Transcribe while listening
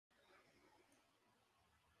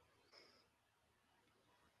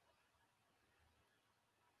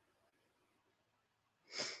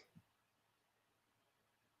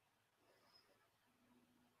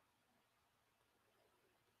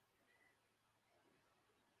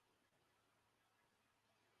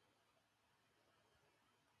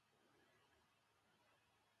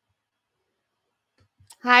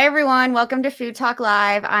Hi, everyone. Welcome to Food Talk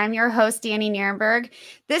Live. I'm your host, Danny Nierenberg.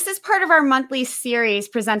 This is part of our monthly series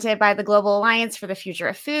presented by the Global Alliance for the Future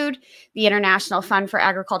of Food, the International Fund for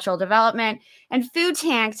Agricultural Development, and Food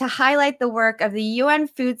Tank to highlight the work of the UN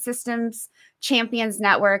Food Systems Champions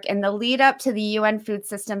Network in the lead up to the UN Food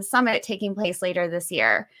Systems Summit taking place later this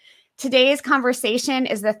year. Today's conversation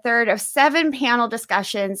is the third of 7 panel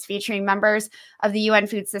discussions featuring members of the UN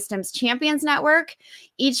Food Systems Champions Network.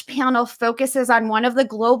 Each panel focuses on one of the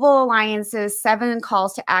Global Alliance's 7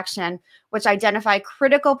 calls to action, which identify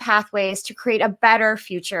critical pathways to create a better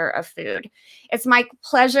future of food. It's my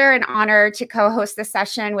pleasure and honor to co-host this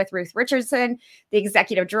session with Ruth Richardson, the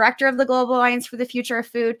Executive Director of the Global Alliance for the Future of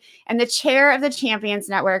Food and the Chair of the Champions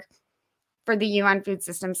Network for the UN Food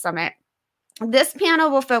Systems Summit. This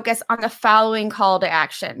panel will focus on the following call to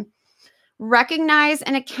action. Recognize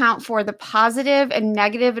and account for the positive and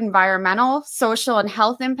negative environmental, social, and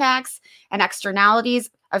health impacts and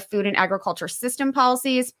externalities of food and agriculture system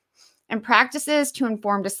policies and practices to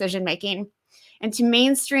inform decision-making, and to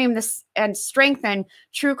mainstream this and strengthen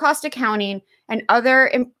true cost accounting and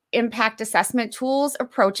other impact assessment tools,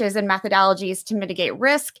 approaches, and methodologies to mitigate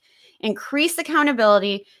risk, increase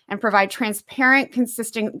accountability, and provide transparent,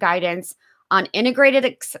 consistent guidance on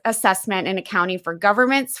integrated assessment and accounting for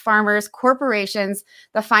governments, farmers, corporations,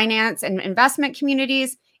 the finance and investment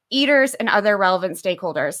communities, eaters, and other relevant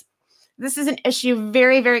stakeholders. This is an issue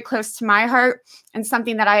very, very close to my heart and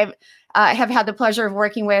something that I have had the pleasure of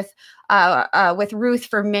working with Ruth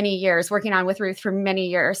for many years,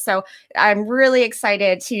 So I'm really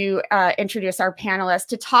excited to introduce our panelists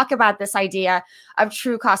to talk about this idea of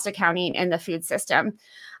true cost accounting in the food system.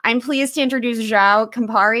 I'm pleased to introduce Joao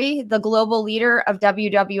Campari, the global leader of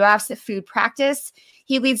WWF's food practice.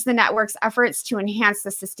 He leads the network's efforts to enhance the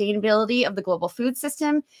sustainability of the global food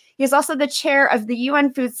system. He is also the chair of the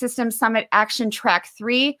UN Food Systems Summit Action Track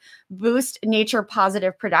 3, Boost Nature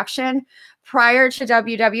Positive Production. Prior to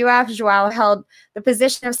WWF, Joao held the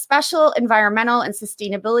position of Special Environmental and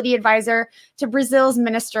Sustainability Advisor to Brazil's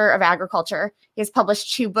Minister of Agriculture. He has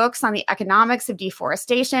published 2 books on the economics of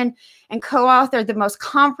deforestation and co-authored the most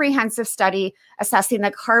comprehensive study assessing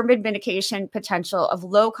the carbon mitigation potential of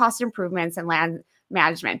low-cost improvements in land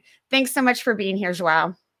management. Thanks so much for being here,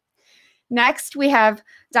 Joao. Next, we have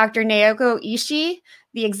Dr. Naoko Ishii,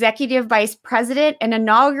 the Executive Vice President and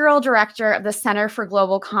Inaugural Director of the Center for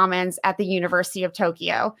Global Commons at the University of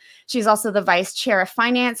Tokyo. She's also the Vice Chair of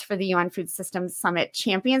Finance for the UN Food Systems Summit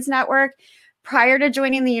Champions Network. Prior to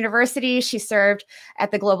joining the university, she served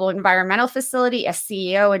at the Global Environmental Facility as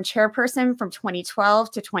CEO and chairperson from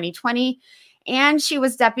 2012 to 2020. And she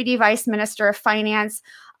was Deputy Vice Minister of Finance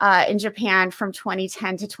in Japan from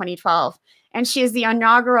 2010 to 2012. And she is the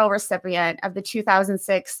inaugural recipient of the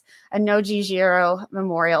 2006 Anoji Jiro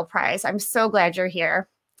Memorial Prize. I'm so glad you're here.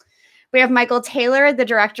 We have Michael Taylor, the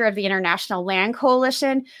director of the International Land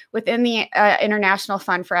Coalition within the International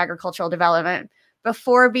Fund for Agricultural Development.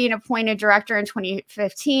 Before being appointed director in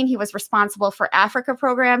 2015, he was responsible for Africa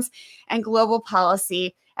programs and global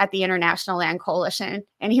policy at the International Land Coalition.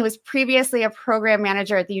 And he was previously a program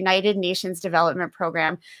manager at the United Nations Development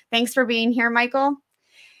Program. Thanks for being here, Michael.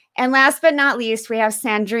 And last but not least, we have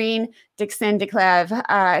Sandrine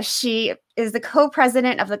Dixson-Declève. She is the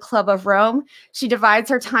co-president of the Club of Rome. She divides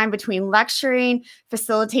her time between lecturing,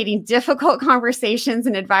 facilitating difficult conversations,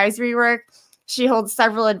 and advisory work. She holds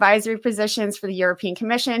several advisory positions for the European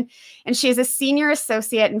Commission, and she is a senior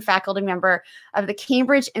associate and faculty member of the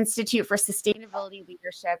Cambridge Institute for Sustainability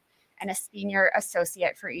Leadership and a senior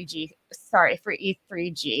associate for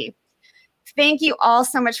E3G. Thank you all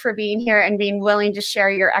so much for being here and being willing to share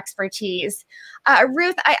your expertise.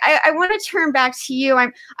 Ruth, I want to turn back to you.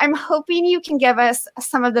 I'm hoping you can give us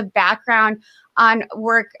some of the background on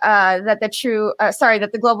work that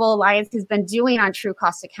the Global Alliance has been doing on true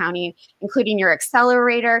cost accounting, including your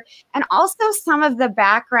accelerator, and also some of the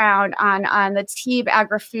background on the TEEB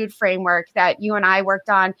agri-food framework that you and I worked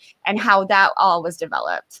on and how that all was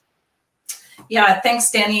developed. Yeah,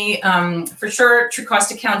 thanks, Danny. For sure, true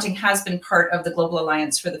cost accounting has been part of the Global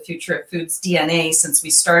Alliance for the Future of Food's DNA since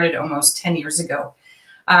we started almost 10 years ago.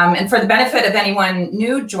 And for the benefit of anyone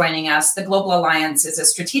new joining us, the Global Alliance is a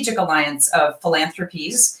strategic alliance of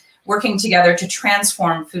philanthropies working together to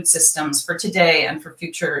transform food systems for today and for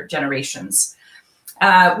future generations.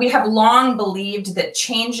 We have long believed that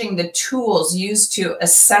changing the tools used to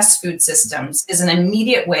assess food systems is an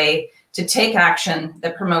immediate way to take action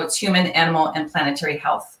that promotes human, animal, and planetary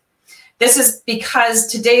health. This is because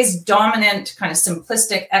today's dominant kind of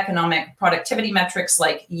simplistic economic productivity metrics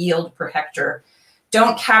like yield per hectare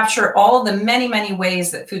don't capture all the many, many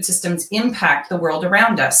ways that food systems impact the world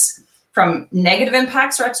around us. from negative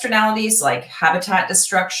impacts or externalities like habitat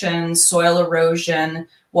destruction, soil erosion,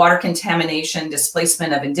 water contamination,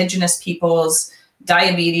 displacement of indigenous peoples,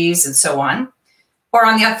 diabetes, and so on. Or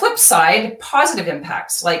on the flip side, positive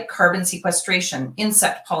impacts like carbon sequestration,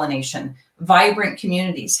 insect pollination, vibrant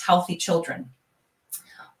communities, healthy children.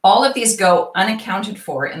 All of these go unaccounted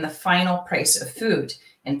for in the final price of food,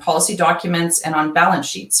 in policy documents and on balance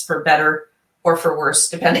sheets, for better or for worse,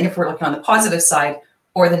 depending if we're looking on the positive side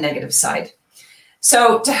or the negative side.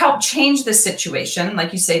 So to help change this situation,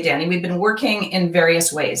 like you say, Danny, we've been working in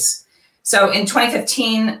various ways. So in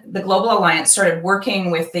 2015, the Global Alliance started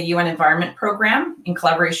working with the UN Environment Program in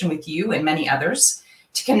collaboration with you and many others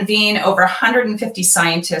to convene over 150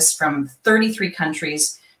 scientists from 33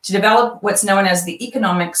 countries to develop what's known as the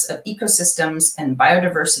Economics of Ecosystems and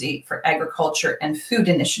Biodiversity for Agriculture and Food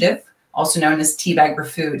Initiative, also known as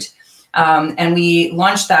Agri-Food. And we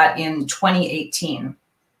launched that in 2018.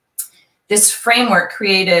 This framework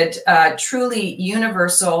created a truly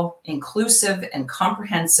universal, inclusive, and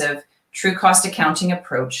comprehensive true cost accounting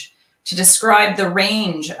approach to describe the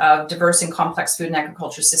range of diverse and complex food and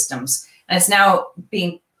agriculture systems. And it's now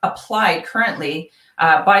being applied currently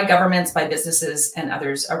by governments, by businesses, and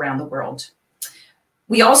others around the world.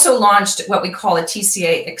 We also launched what we call a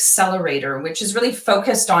TCA accelerator, which is really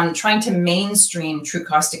focused on trying to mainstream true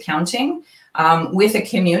cost accounting with a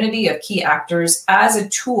community of key actors as a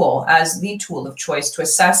tool, as the tool of choice to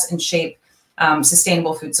assess and shape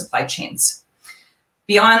sustainable food supply chains.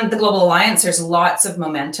 Beyond the Global Alliance, there's lots of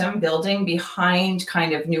momentum building behind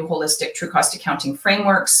kind of new holistic true cost accounting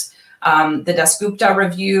frameworks. The Dasgupta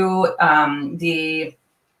review, the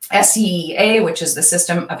SEEA, which is the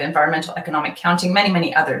System of Environmental Economic Counting, many,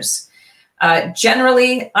 many others.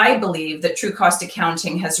 Generally, I believe that true cost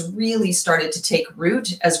accounting has really started to take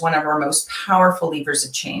root as one of our most powerful levers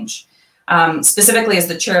of change. Specifically, as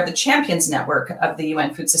the chair of the Champions Network of the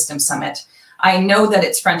UN Food System Summit, I know that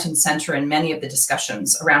it's front and center in many of the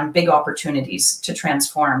discussions around big opportunities to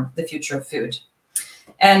transform the future of food.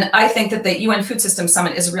 And I think that the UN Food System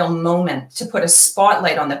Summit is a real moment to put a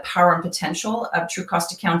spotlight on the power and potential of true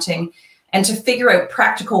cost accounting and to figure out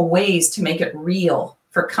practical ways to make it real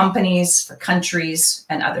for companies, for countries,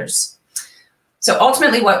 and others. So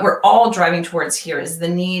ultimately, what we're all driving towards here is the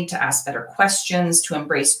need to ask better questions, to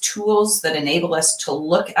embrace tools that enable us to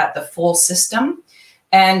look at the full system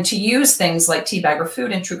and to use things like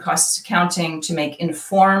Agri-Food and true cost accounting to make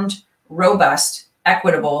informed, robust,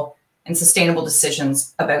 equitable, and sustainable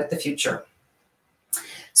decisions about the future.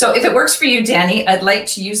 So if it works for you, Danny, I'd like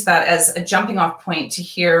to use that as a jumping off point to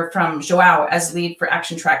hear from Joao as lead for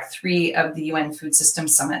Action Track 3 of the UN Food System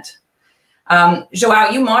Summit. Joao,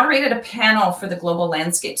 you moderated a panel for the Global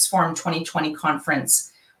Landscapes Forum 2020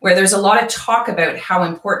 conference, where there's a lot of talk about how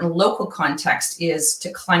important local context is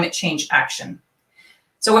to climate change action.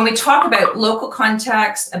 So when we talk about local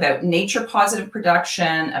context, about nature positive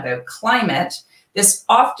production, about climate, this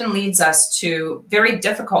often leads us to very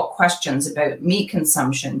difficult questions about meat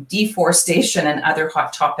consumption, deforestation, and other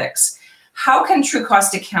hot topics. How can true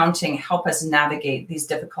cost accounting help us navigate these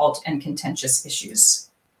difficult and contentious issues?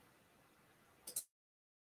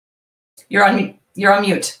 You're on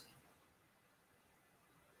mute.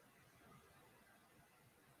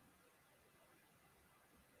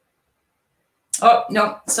 Oh,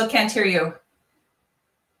 no, still can't hear you.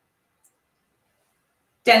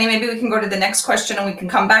 Danny, maybe we can go to the next question and we can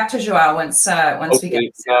come back to Joao once we get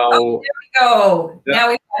now, oh, there we go. Yeah. Now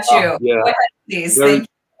we've got you. Yeah. Go ahead, please. Thank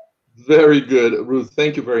you. Very good, Ruth.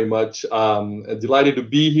 Thank you very much. Delighted to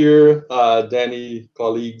be here, Danny,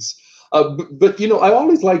 colleagues. But you know, I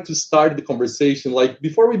always like to start the conversation, like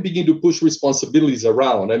before we begin to push responsibilities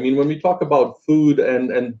around. I mean, when we talk about food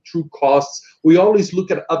and true costs, we always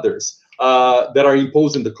look at others that are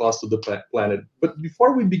imposing the cost of the planet. But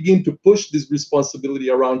before we begin to push this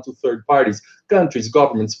responsibility around to third parties, countries,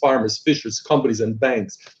 governments, farmers, fishers, companies, and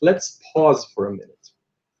banks, let's pause for a minute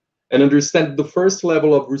and understand the first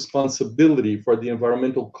level of responsibility for the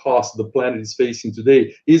environmental cost the planet is facing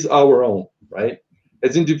today is our own, right?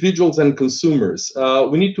 As individuals and consumers,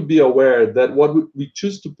 we need to be aware that what we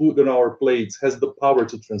choose to put on our plates has the power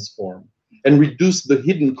to transform and reduce the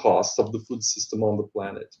hidden costs of the food system on the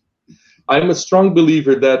planet. I'm a strong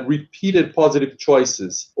believer that repeated positive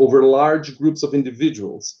choices over large groups of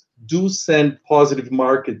individuals do send positive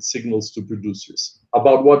market signals to producers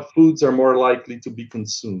about what foods are more likely to be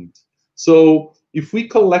consumed. So if we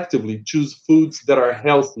collectively choose foods that are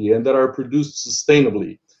healthy and that are produced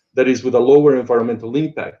sustainably, that is with a lower environmental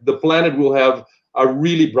impact, the planet will have a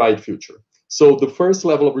really bright future. So the first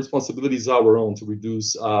level of responsibility is our own to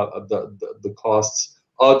reduce the costs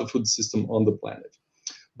of the food system on the planet.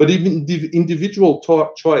 But even the individual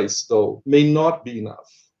choice, though, may not be enough.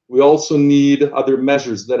 We also need other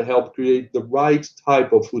measures that help create the right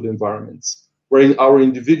type of food environments, where our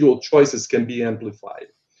individual choices can be amplified.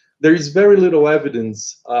 There is very little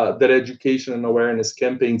evidence that education and awareness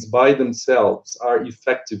campaigns by themselves are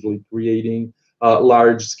effectively creating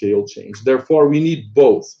large-scale change. Therefore, we need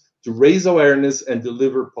both to raise awareness and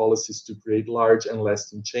deliver policies to create large and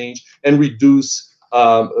lasting change and reduce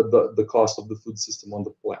the cost of the food system on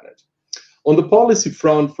the planet. On the policy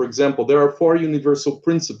front, for example, there are 4 universal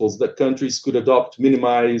principles that countries could adopt to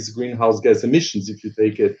minimize greenhouse gas emissions if you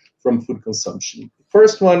take it from food consumption. The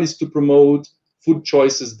first one is to promote food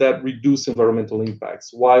choices that reduce environmental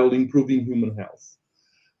impacts while improving human health.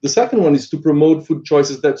 The second one is to promote food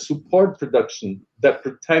choices that support production, that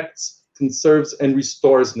protects, conserves, and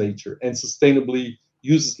restores nature, and sustainably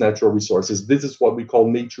uses natural resources. This is what we call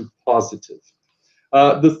nature positive.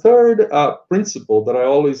 The third principle that I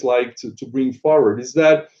always like to bring forward is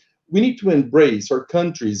that we need to embrace, our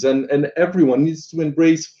countries and everyone needs to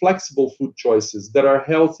embrace flexible food choices that are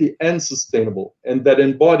healthy and sustainable and that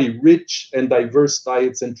embody rich and diverse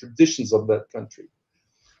diets and traditions of that country.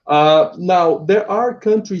 Now, there are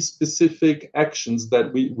country-specific actions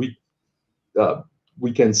that we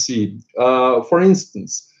can see. For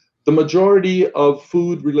instance, the majority of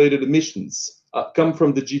food-related emissions come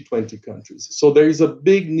from the G20 countries. So there is a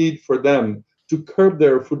big need for them to curb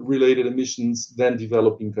their food-related emissions than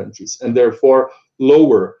developing countries, and therefore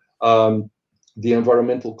lower the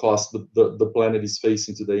environmental costs the planet is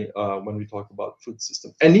facing today when we talk about food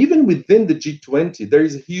system. And even within the G20, there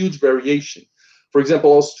is a huge variation. For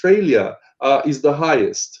example, Australia is the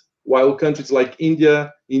highest, while countries like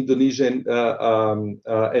India, Indonesia,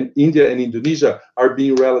 and Indonesia are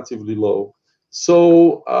being relatively low.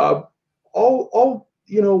 So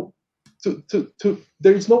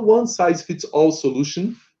there is no one-size-fits-all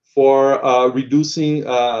solution for reducing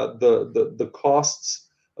the costs,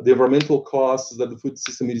 the environmental costs that the food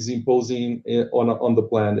system is imposing on the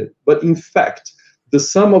planet. But in fact, the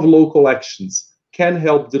sum of local actions can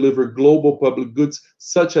help deliver global public goods,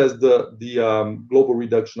 such as the global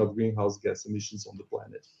reduction of greenhouse gas emissions on the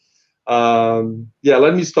planet. Yeah,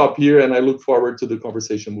 let me stop here, and I look forward to the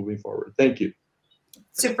conversation moving forward. Thank you.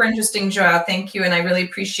 Super interesting, Joao. Thank you. And I really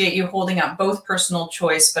appreciate you holding up both personal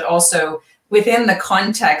choice, but also within the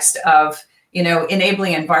context of,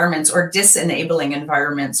 enabling environments or disenabling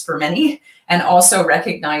environments for many, and also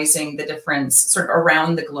recognizing the difference sort of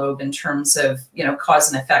around the globe in terms of,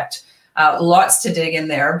 cause and effect. Lots to dig in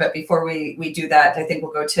there. But before we do that, I think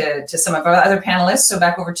we'll go to some of our other panelists. So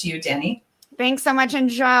back over to you, Danny. Thanks so much. And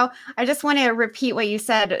Joao, I just want to repeat what you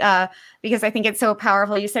said because I think it's so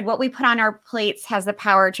powerful. You said what we put on our plates has the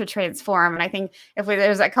power to transform. And I think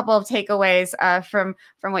there's a couple of takeaways from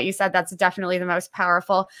what you said, that's definitely the most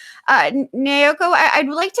powerful. Naoko, I'd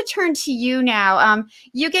like to turn to you now.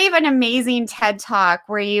 You gave an amazing TED Talk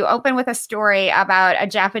where you open with a story about a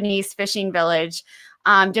Japanese fishing village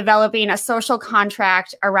developing a social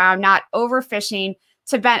contract around not overfishing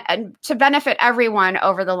to benefit everyone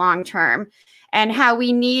over the long term, and how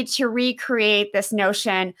we need to recreate this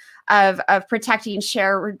notion of protecting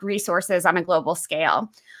shared resources on a global scale.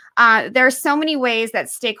 There are so many ways that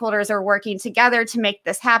stakeholders are working together to make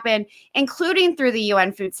this happen, including through the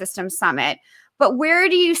UN Food Systems Summit. But where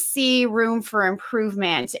do you see room for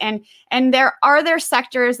improvement? And are there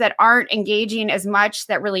sectors that aren't engaging as much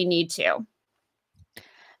that really need to?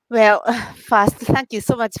 Well, first, thank you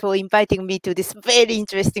so much for inviting me to this very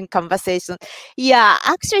interesting conversation. Yeah,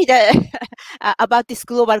 actually, about this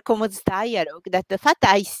global commons dialogue, that what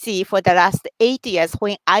I see for the last 8 years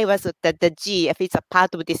when I was at the GF, it's a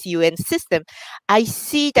part of this UN system, I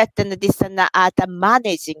see that this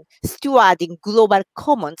managing, stewarding global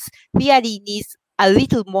commons really needs a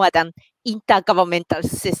little more than intergovernmental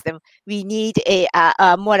system. We need a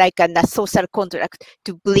more like a social contract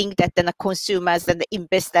to bring that the consumers and the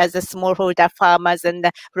investors, the smallholder farmers, and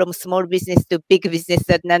from small business to big business,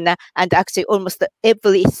 and actually almost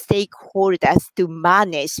every stakeholders to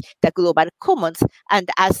manage the global commons. And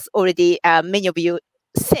as already many of you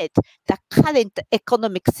said, the current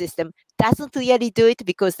economic system doesn't really do it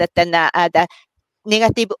because that the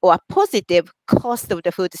negative or positive cost of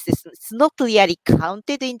the food system is not really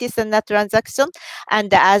counted in this transaction.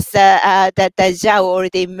 And as Joao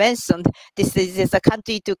already mentioned, this is a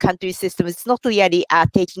country-to-country system. It's not really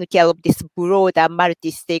taking care of this broader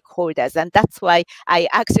multi-stakeholders. And that's why I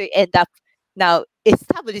actually end up now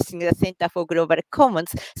establishing the Center for Global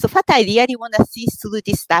Commons. So what I really want to see through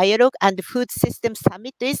this dialogue and the Food System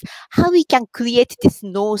Summit is how we can create this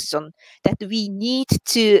notion that we need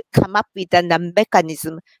to come up with a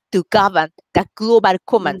mechanism to govern the global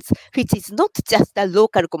commons, which is not just the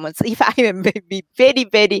local commons. If I am maybe very,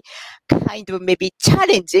 very kind of maybe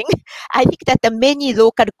challenging, I think that the many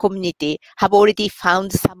local community have already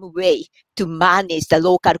found some way to manage the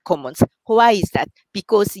local commons. Why is that?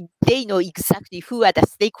 Because they know exactly who are the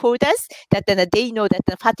stakeholders, that they know that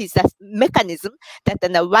what is the mechanism that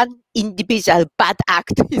one individual bad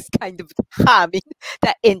act is kind of harming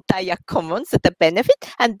the entire commons, the benefit,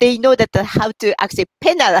 and they know that how to actually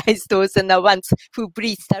penalize those ones who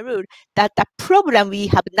breach the rule. That the problem we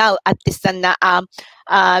have now at this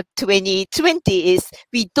 2020 is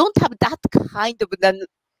we don't have that kind of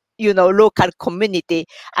local community,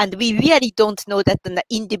 and we really don't know that the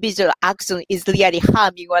individual action is really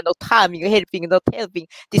harming or not harming, helping, not helping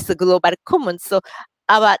this global commons. So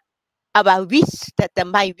our wish,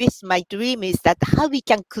 my dream is that how we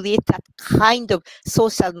can create that kind of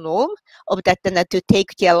social norm of that to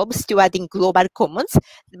take care of stewarding global commons,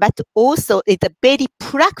 but also it's a very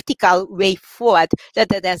practical way forward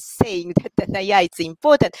rather than saying that yeah, it's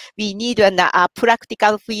important. We need a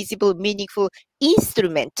practical, feasible, meaningful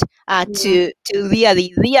instrument to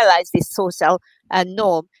really realize this social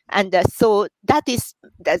norm. And so that is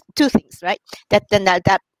the two things, right? That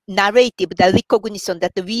narrative, the recognition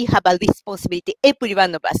that we have a responsibility, every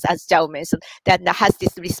one of us, as Joao mentioned, that has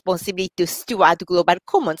this responsibility to steward global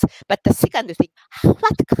commons. But the second thing,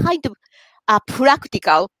 what kind of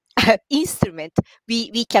practical instrument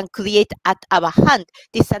we can create at our hand?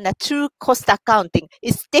 This true cost accounting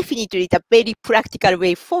is definitely the very practical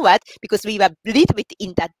way forward, because we were a little bit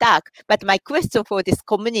in the dark. But my question for this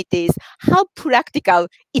community is how practical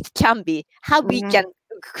it can be, how we can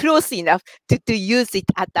close enough to use it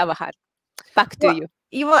at our hand. Back to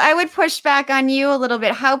you. Well, I would push back on you a little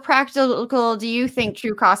bit. How practical do you think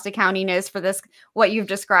true cost accounting is for this, what you've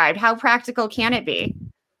described? How practical can it be?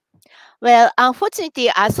 Well,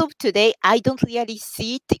 unfortunately, as of today, I don't really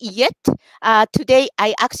see it yet. Today,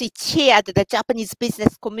 I actually chaired the Japanese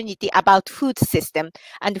business community about food system,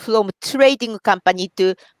 and from trading company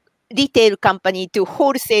to retail company to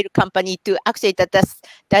wholesale company to actually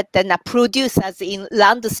that producers in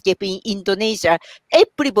landscape in Indonesia,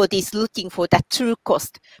 everybody is looking for the true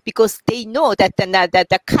cost, because they know that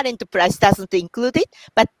the current price doesn't include it,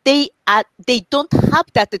 but they don't have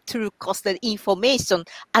that true cost information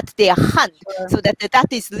at their hand. Sure. So that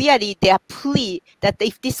is really their plea, that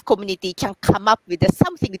if this community can come up with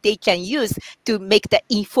something they can use to make the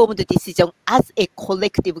informed decision as a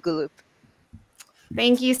collective group.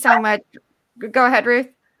 Thank you so much. Go ahead, Ruth.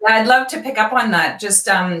 Yeah, I'd love to pick up on that, just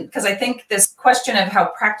because I think this question of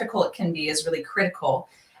how practical it can be is really critical.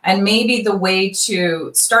 And maybe the way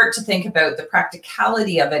to start to think about the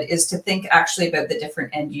practicality of it is to think actually about the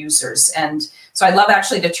different end users. And so I'd love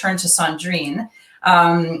actually to turn to Sandrine.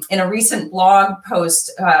 In a recent blog post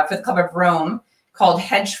for the Club of Rome called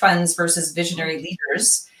Hedge Funds versus Visionary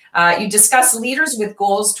Leaders, you discuss leaders with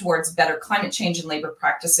goals towards better climate change and labor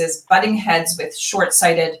practices, butting heads with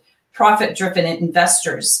short-sighted, profit-driven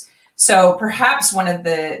investors. So perhaps one of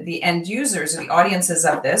the end users or the audiences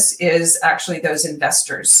of this is actually those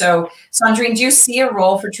investors. So Sandrine, do you see a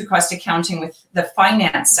role for true cost accounting with the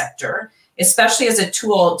finance sector, especially as a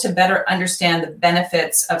tool to better understand the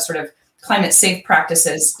benefits of sort of climate-safe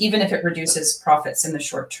practices, even if it reduces profits in the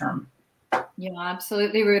short term? Yeah,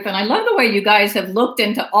 absolutely, Ruth. And I love the way you guys have looked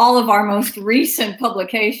into all of our most recent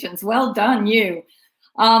publications. Well done, you.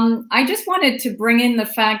 I just wanted to bring in the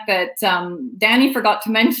fact that Danny forgot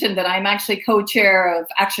to mention that I'm actually co-chair of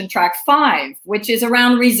Action Track 5, which is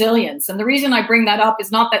around resilience. And the reason I bring that up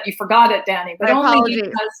is not that you forgot it, Danny, but only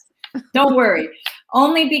because, don't worry,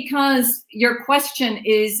 only because your question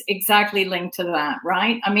is exactly linked to that,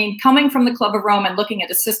 right? I mean, coming from the Club of Rome and looking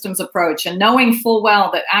at a systems approach and knowing full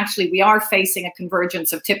well that actually we are facing a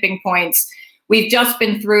convergence of tipping points. We've just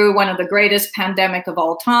been through one of the greatest pandemic of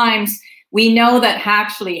all times. We know that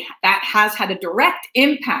actually that has had a direct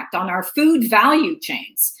impact on our food value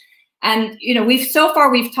chains. And, you know, we've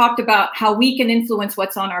talked about how we can influence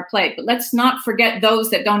what's on our plate, but let's not forget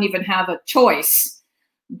those that don't even have a choice,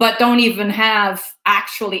 but don't even have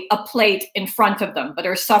actually a plate in front of them, but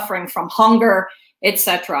are suffering from hunger,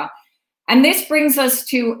 etc. And this brings us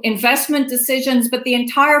to investment decisions, but the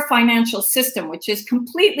entire financial system, which is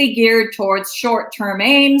completely geared towards short-term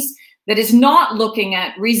aims, that is not looking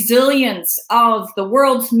at resilience of the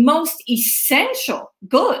world's most essential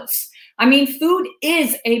goods. I mean, food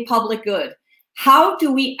is a public good. How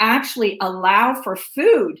do we actually allow for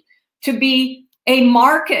food to be a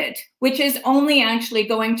market which is only actually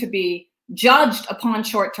going to be judged upon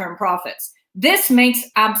short-term profits? This makes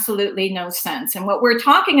absolutely no sense. And what we're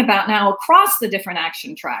talking about now across the different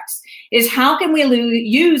action tracks is how can we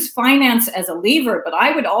use finance as a lever, but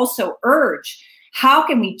I would also urge, how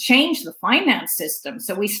can we change the finance system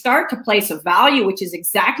so we start to place a value, which is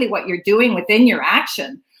exactly what you're doing within your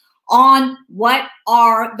action, on what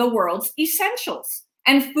are the world's essentials.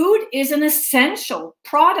 And food is an essential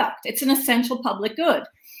product. It's an essential public good.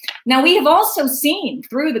 Now, we have also seen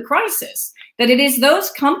through the crisis that it is those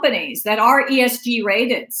companies that are ESG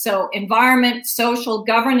rated, so environment, social,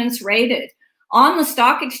 governance rated on the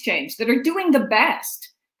stock exchange, that are doing the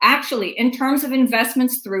best, actually, in terms of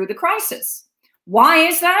investments through the crisis. Why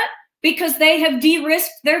is that? Because they have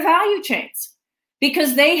de-risked their value chains,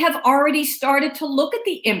 because they have already started to look at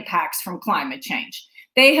the impacts from climate change.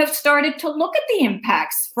 They have started to look at the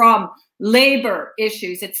impacts from labor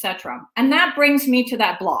issues, etc. And that brings me to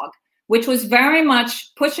that blog, which was very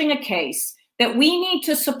much pushing a case that we need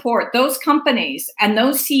to support those companies and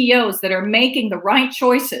those CEOs that are making the right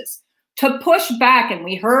choices to push back. And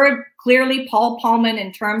we heard clearly Paul Polman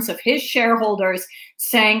in terms of his shareholders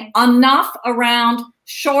saying enough around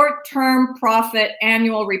short-term profit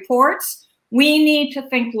annual reports. We need to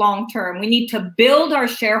think long-term. We need to build our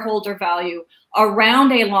shareholder value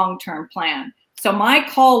around a long-term plan. So my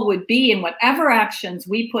call would be, in whatever actions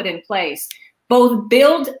we put in place, both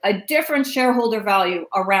build a different shareholder value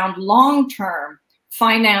around long-term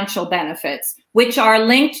financial benefits, which are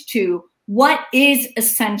linked to what is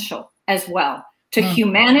essential as well, to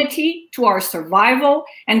humanity, to our survival,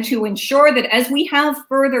 and to ensure that as we have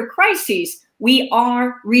further crises, we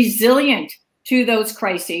are resilient to those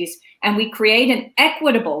crises, and we create an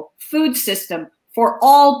equitable food system for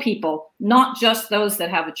all people, not just those that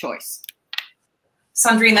have a choice.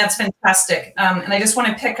 Sandrine, that's fantastic. And I just want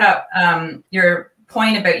to pick up your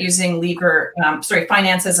point about using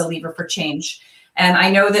finance as a lever for change. And I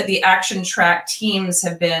know that the action track teams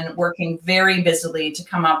have been working very busily to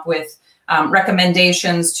come up with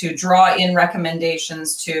recommendations, to draw in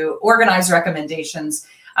recommendations, to organize recommendations.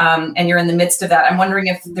 And you're in the midst of that. I'm wondering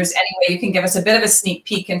if there's any way you can give us a bit of a sneak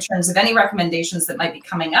peek in terms of any recommendations that might be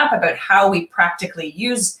coming up about how we practically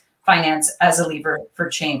use finance as a lever for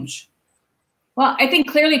change. Well, I think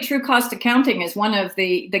clearly true cost accounting is one of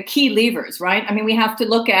the key levers, right? I mean, we have to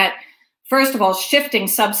look at, first of all, shifting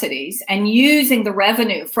subsidies and using the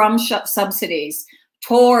revenue from subsidies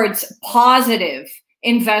towards positive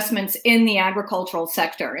investments in the agricultural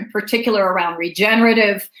sector, in particular around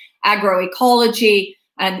regenerative agroecology.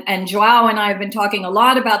 And Joao and I have been talking a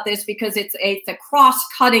lot about this because it's a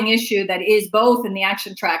cross-cutting issue that is both in the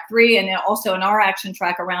Action Track 3 and also in our Action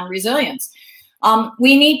Track around resilience.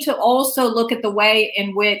 We need to also look at the way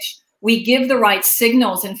in which we give the right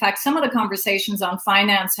signals. In fact, some of the conversations on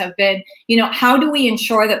finance have been, how do we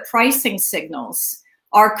ensure that pricing signals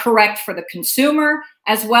are correct for the consumer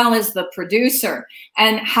as well as the producer?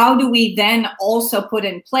 And how do we then also put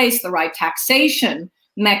in place the right taxation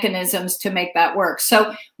mechanisms to make that work?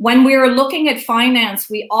 So when we're looking at finance,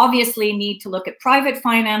 we obviously need to look at private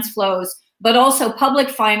finance flows, but also public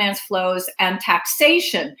finance flows and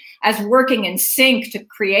taxation as working in sync to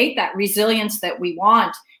create that resilience that we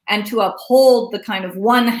want and to uphold the kind of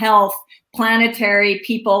one health, planetary,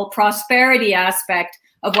 people, prosperity aspect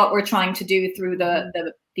of what we're trying to do through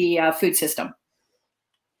the food system.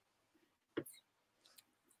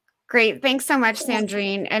 Great. Thanks so much,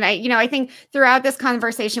 Sandrine. And I think throughout this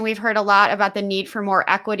conversation, we've heard a lot about the need for more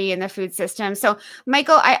equity in the food system. So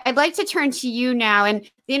Michael, I'd like to turn to you now. And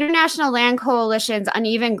the International Land Coalition's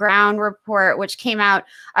Uneven Ground report, which came out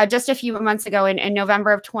just a few months ago in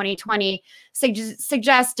November of 2020,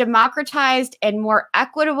 suggests democratized and more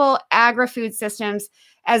equitable agri-food systems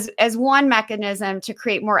as one mechanism to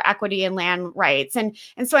create more equity in land rights. And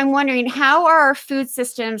so I'm wondering, how are our food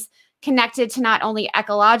systems connected to not only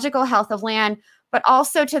ecological health of land, but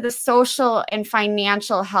also to the social and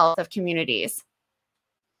financial health of communities?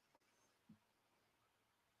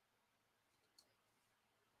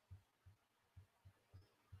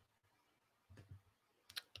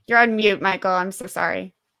 You're on mute, Michael. I'm so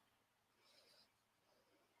sorry.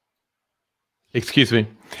 Excuse me.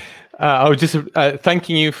 I was just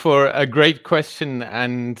thanking you for a great question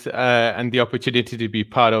and the opportunity to be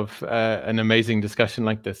part of an amazing discussion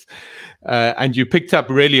like this. And you picked up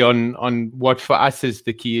really on what for us is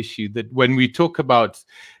the key issue, that when we talk about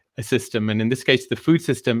a system, and in this case the food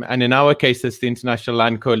system, and in our case it's the International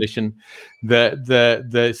Land Coalition,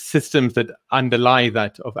 the systems that underlie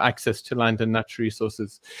that of access to land and natural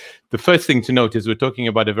resources. The first thing to note is we're talking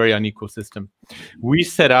about a very unequal system. We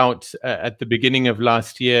set out at the beginning of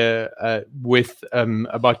last year with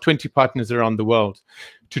about 20 partners around the world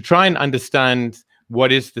to try and understand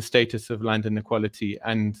what is the status of land inequality,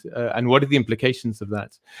 and what are the implications of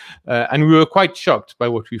that. And we were quite shocked by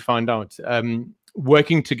what we found out.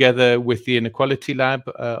 Working together with the Inequality Lab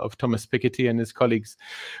of Thomas Piketty and his colleagues,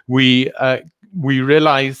 we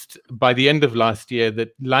realized by the end of last year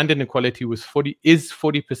that land inequality is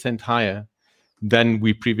 40% higher than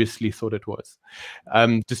we previously thought it was.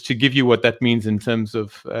 Just to give you what that means in terms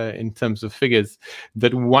of figures,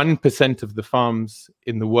 that 1% of the farms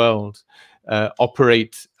in the world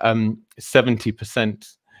operate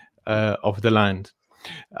 70% of the land.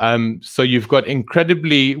 So you've got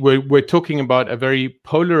we're talking about a very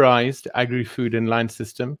polarized agri-food and land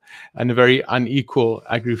system and a very unequal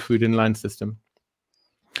agri-food and land system.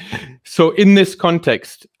 So in this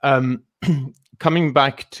context, coming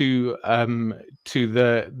back to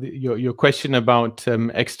your question about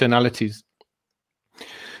externalities,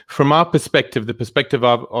 from our perspective, the perspective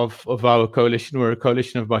of our coalition, we're a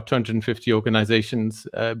coalition of about 250 organizations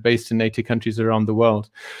based in 80 countries around the world.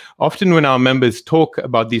 Often when our members talk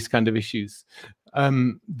about these kind of issues,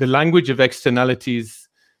 the language of externalities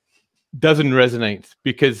doesn't resonate,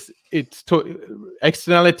 because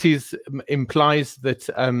externalities implies that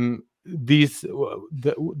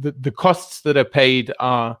the costs that are paid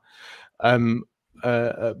are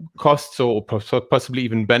costs or possibly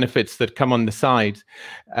even benefits that come on the side,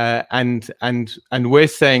 and we're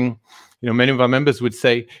saying, many of our members would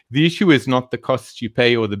say the issue is not the costs you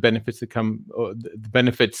pay or the benefits that come, or the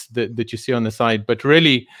benefits that you see on the side, but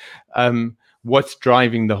really what's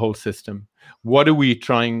driving the whole system. What are we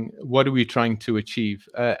trying to achieve?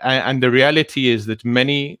 And the reality is that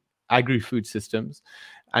many agri-food systems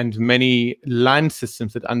and many land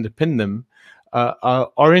systems that underpin them are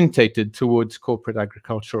orientated towards corporate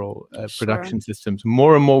agricultural production systems.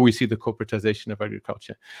 More and more we see the corporatization of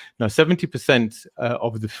agriculture. Now 70%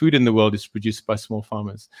 of the food in the world is produced by small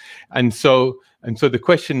farmers. And so the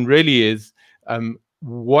question really is,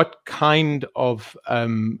 what kind of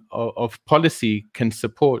policy can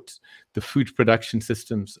support the food production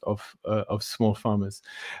systems of small farmers?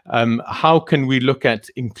 How can we look at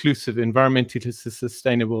inclusive, environmentally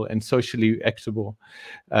sustainable, and socially equitable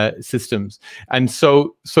systems? And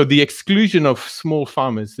so the exclusion of small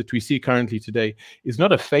farmers that we see currently today is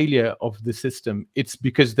not a failure of the system. It's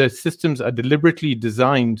because the systems are deliberately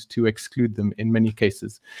designed to exclude them in many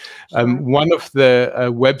cases. One of the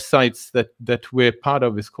websites that we're part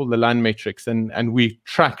of is called the Land Matrix, and we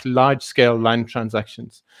track large-scale land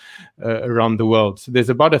transactions around the world. So there's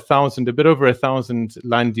about a bit over 1,000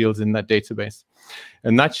 land deals in that database.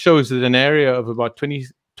 And that shows that an area of about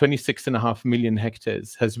 26.5 million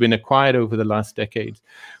hectares has been acquired over the last decade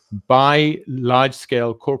by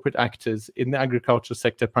large-scale corporate actors in the agricultural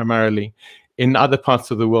sector primarily, in other parts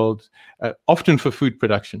of the world, often for food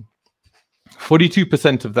production.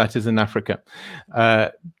 42% of that is in Africa.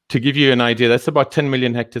 To give you an idea, that's about 10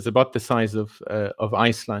 million hectares, about the size of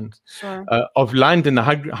Iceland. Sure. Of land in the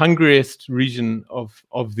hungriest region of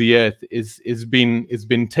the earth is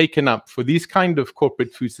been taken up for these kind of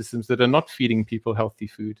corporate food systems that are not feeding people healthy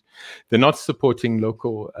food. They're not supporting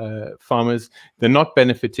local farmers. They're not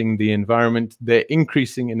benefiting the environment. They're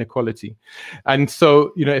increasing inequality. And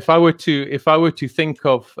so, if I were to think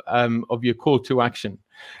of your call to action,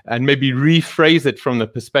 and maybe rephrase it from the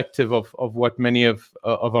perspective of what many of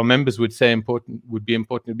our members would say would be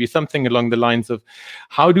important, it'd be something along the lines of,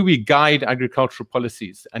 how do we guide agricultural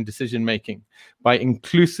policies and decision making by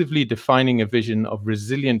inclusively defining a vision of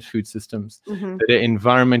resilient food systems that are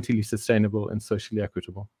environmentally sustainable and socially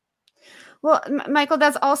equitable? Well, Michael,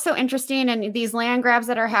 that's also interesting, and these land grabs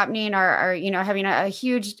that are happening are having a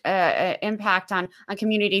huge impact on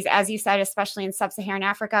communities, as you said, especially in sub-Saharan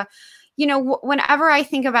Africa. Whenever I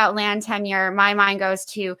think about land tenure, my mind goes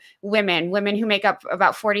to women who make up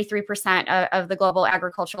about 43% of the global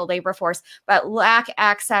agricultural labor force, but lack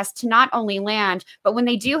access to not only land, but when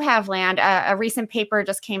they do have land, a recent paper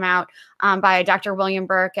just came out by Dr. William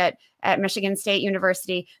Burke at Michigan State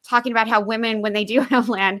University, talking about how women, when they do have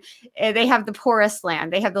land, they have the poorest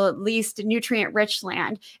land. They have the least nutrient-rich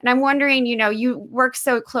land. And I'm wondering, you work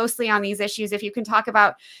so closely on these issues, if you can talk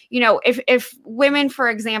about, if women, for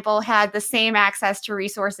example, had the same access to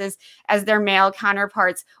resources as their male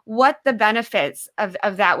counterparts, what the benefits of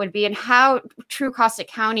that would be, and how true cost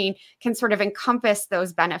accounting can sort of encompass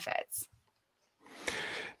those benefits.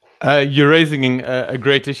 You're raising a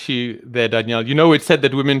great issue there, Danielle. It's said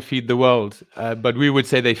that women feed the world, but we would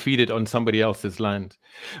say they feed it on somebody else's land.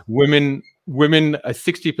 Women women are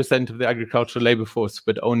 60% of the agricultural labor force,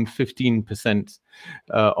 but own 15%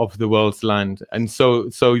 of the world's land. And so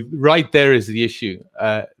right there is the issue,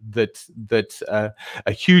 that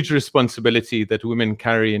a huge responsibility that women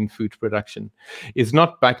carry in food production is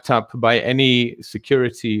not backed up by any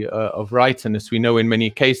security of rights. And as we know, in many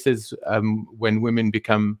cases, when women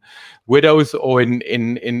become widows, or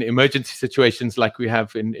in emergency situations like we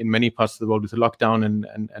have in many parts of the world with the lockdown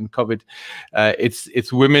and COVID,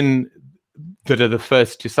 it's women that are the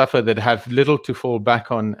first to suffer, that have little to fall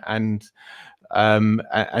back on, and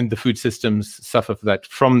the food systems suffer for that,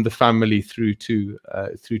 from the family through to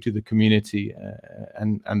the community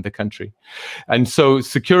and the country. And so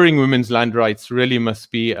securing women's land rights really must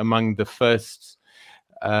be among the first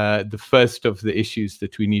of the issues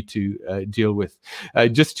that we need to deal with.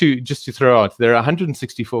 Just to throw out, there are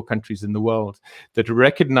 164 countries in the world that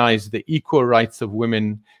recognize the equal rights of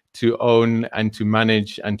women to own and to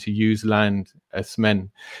manage and to use land as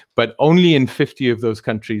men. But only in 50 of those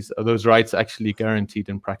countries are those rights actually guaranteed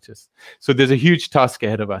in practice. So there's a huge task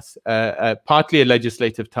ahead of us, partly a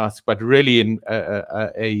legislative task, but really in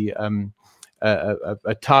a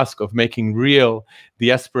task of making real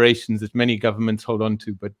the aspirations that many governments hold on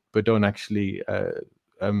to, but don't actually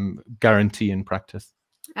guarantee in practice.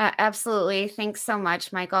 Absolutely. Thanks so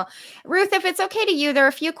much, Michael. Ruth, if it's okay to you, there are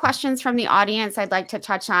a few questions from the audience I'd like to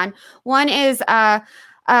touch on. One is,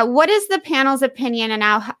 what is the panel's opinion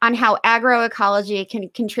on how agroecology can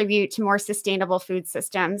contribute to more sustainable food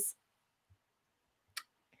systems?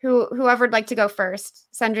 Whoever would like to go first.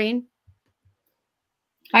 Sandrine?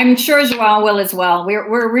 I'm sure Joao will as well.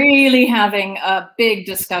 We're really having a big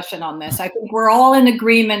discussion on this. I think we're all in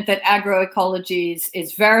agreement that agroecology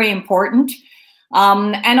is very important.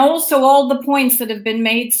 And also all the points that have been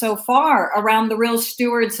made so far around the real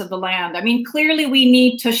stewards of the land. I mean, clearly we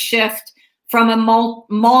need to shift from a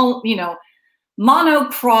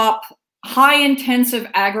monocrop, high-intensive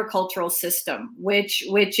agricultural system, which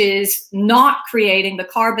is not creating the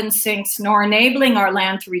carbon sinks nor enabling our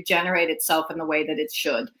land to regenerate itself in the way that it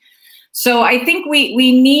should. So I think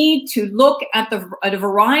we need to look at a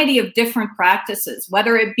variety of different practices,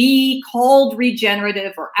 whether it be called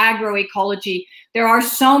regenerative or agroecology. There are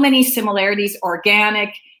so many similarities,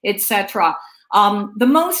 organic, etc. The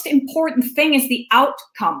most important thing is the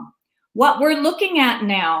outcome. What we're looking at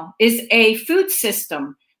now is a food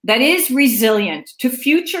system that is resilient to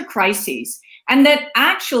future crises, and that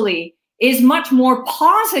actually is much more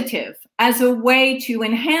positive as a way to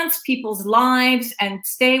enhance people's lives and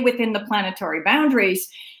stay within the planetary boundaries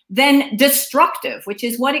than destructive, which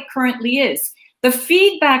is what it currently is. The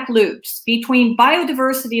feedback loops between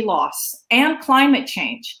biodiversity loss and climate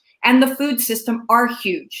change and the food system are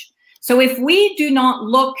huge. So if we do not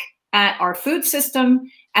look at our food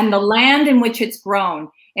system and the land in which it's grown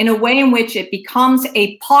in a way in which it becomes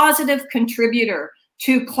a positive contributor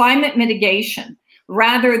to climate mitigation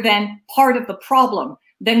rather than part of the problem,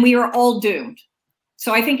 then we are all doomed.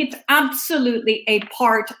 So I think it's absolutely a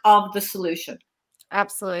part of the solution.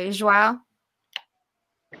 Absolutely. Joao?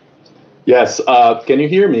 Yes. Can you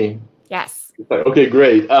hear me? Yes. Okay,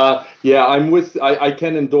 great. Yeah, I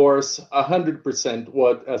can endorse 100%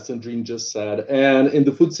 what Sandrine just said. And in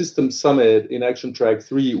the Food Systems Summit in Action Track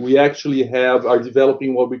 3, we actually are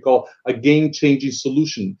developing what we call a game-changing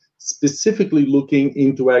solution, specifically looking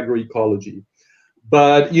into agroecology.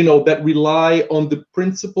 But, you know, that rely on the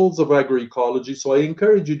principles of agroecology. So I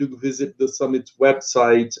encourage you to visit the summit's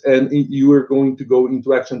website, and you are going to go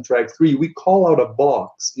into Action Track 3. We call out a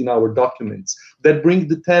box in our documents that bring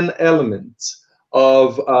the 10 elements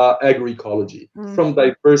of agroecology, from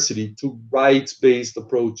diversity to rights-based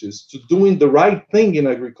approaches to doing the right thing in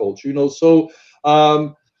agriculture. You know, so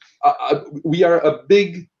we are a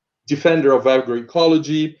big defender of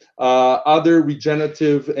agroecology, other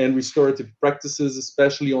regenerative and restorative practices,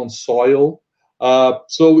 especially on soil.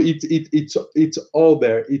 So it's all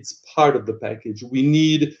there. It's part of the package. We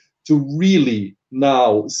need to really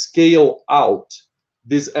now scale out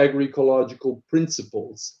these agroecological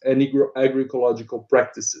principles and agroecological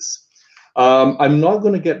practices. I'm not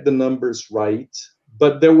going to get the numbers right,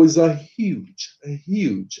 but there was a huge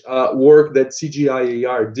work that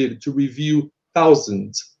CGIAR did to review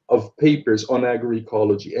thousands of papers on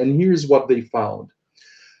agroecology. And here's what they found: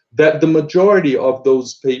 that the majority of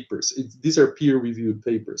those papers, these are peer-reviewed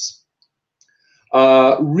papers,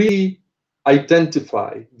 really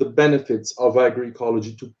identify the benefits of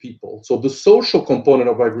agroecology to people. So the social component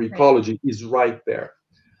of agroecology is right there.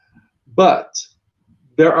 But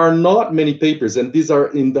there are not many papers, and these are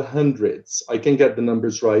in the hundreds, I can get the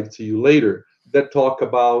numbers right to you later, that talk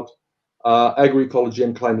about agroecology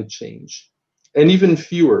and climate change. And even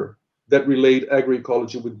fewer that relate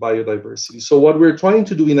agroecology with biodiversity. So what we're trying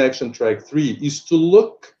to do in Action Track 3 is to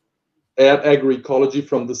look at agroecology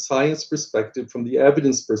from the science perspective, from the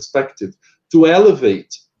evidence perspective, to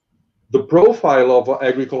elevate the profile of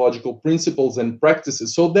agroecological principles and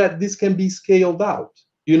practices so that this can be scaled out.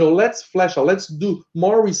 You know, let's flesh out, let's do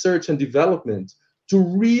more research and development to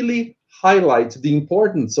really highlight the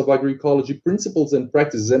importance of agroecology principles and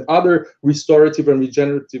practices and other restorative and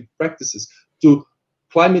regenerative practices to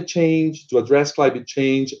climate change, to address climate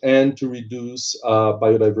change, and to reduce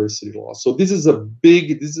biodiversity loss. So this is at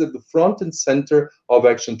the front and center of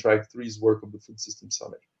Action Track 3's work of the Food System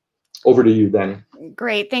Summit. Over to you, Danny.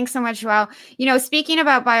 Great. Thanks so much, Joao. You know, speaking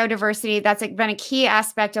about biodiversity, that's been a key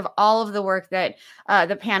aspect of all of the work that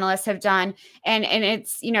the panelists have done. And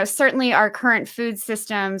it's, you know, certainly our current food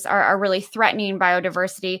systems are really threatening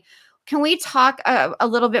biodiversity. Can we talk a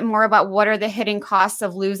little bit more about what are the hidden costs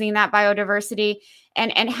of losing that biodiversity?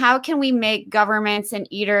 And how can we make governments and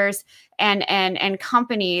eaters and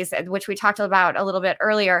companies, which we talked about a little bit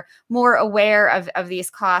earlier, more aware of these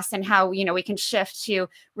costs, and how, you know, we can shift to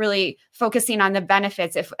really focusing on the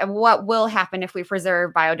benefits of what will happen if we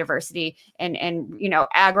preserve biodiversity in you know,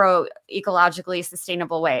 agroecologically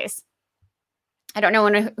sustainable ways. I don't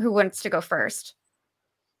know who wants to go first.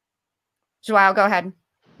 Joao, go ahead.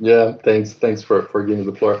 Yeah, thanks for giving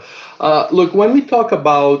the floor. Look, when we talk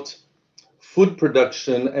about food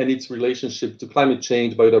production and its relationship to climate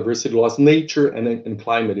change, biodiversity loss, nature, and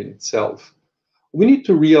climate in itself, we need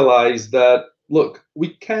to realize that, look, we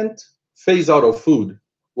can't phase out of food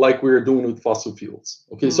like we're doing with fossil fuels.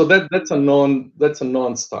 Okay, so that's a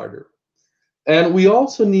non-starter. And we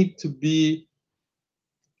also need to be,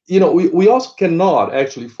 you know, we also cannot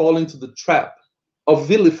actually fall into the trap of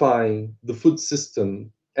vilifying the food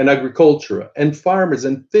system and agriculture and farmers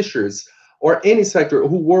and fishers or any sector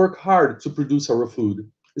who work hard to produce our food,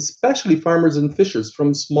 especially farmers and fishers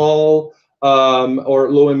from small or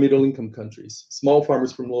low and middle income countries, small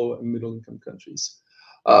farmers from low and middle income countries.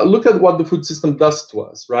 Look at what the food system does to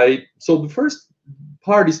us, right? So the first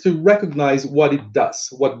part is to recognize what it does,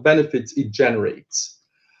 what benefits it generates.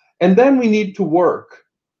 And then we need to work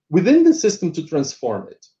within the system to transform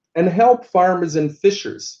it and help farmers and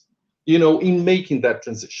fishers, you know, in making that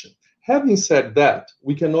transition. Having said that,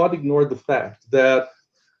 we cannot ignore the fact that,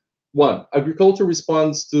 one, agriculture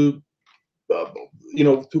responds to, you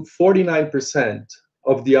know, to 49%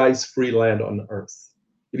 of the ice-free land on Earth.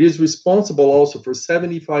 It is responsible also for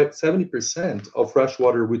 70% of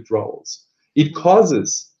freshwater withdrawals. It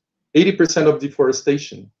causes 80% of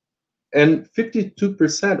deforestation, and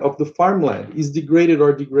 52% of the farmland is degraded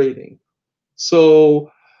or degrading.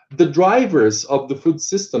 So the drivers of the food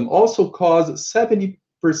system also cause 70%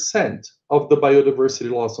 of the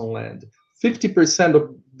biodiversity loss on land, 50%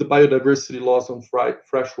 of the biodiversity loss on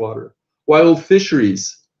freshwater, while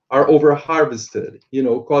fisheries are over-harvested, you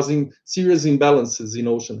know, causing serious imbalances in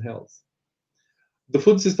ocean health. The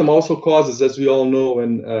food system also causes, as we all know,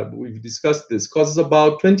 and we've discussed this, causes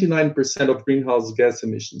about 29% of greenhouse gas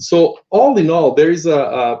emissions. So all in all, there is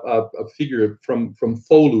a figure from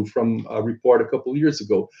FOLU, from a report a couple of years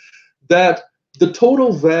ago, that the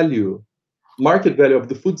total value, market value of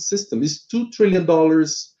the food system is $2 trillion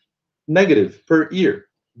negative per year,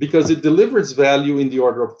 because it delivers value in the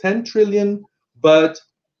order of 10 trillion, but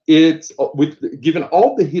it's, given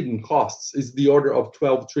all the hidden costs, is the order of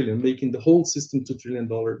 12 trillion, making the whole system $2 trillion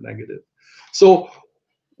negative. So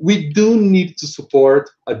we do need to support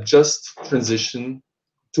a just transition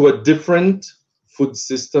to a different food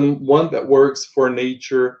system, one that works for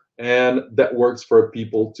nature and that works for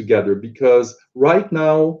people together. Because right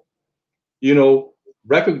now, you know,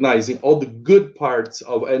 recognizing all the good parts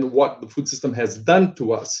of and what the food system has done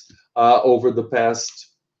to us over the past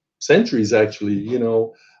centuries, actually, you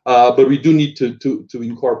know, but we do need to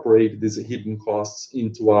incorporate these hidden costs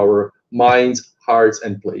into our minds, hearts,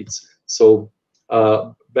 and plates. So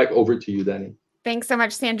back over to you, Danny. Thanks so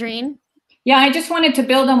much, Sandrine. Yeah, I just wanted to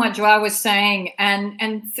build on what Joao was saying and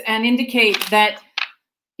indicate that,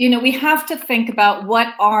 you know, we have to think about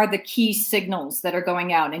what are the key signals that are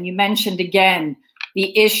going out. And you mentioned again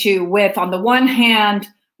the issue with, on the one hand,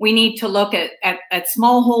 we need to look at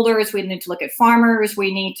smallholders, we need to look at farmers,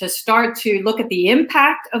 we need to start to look at the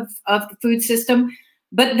impact of the food system.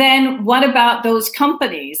 But then what about those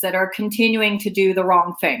companies that are continuing to do the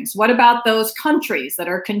wrong things? What about those countries that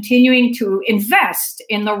are continuing to invest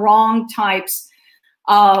in the wrong types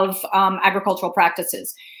of agricultural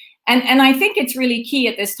practices? And I think it's really key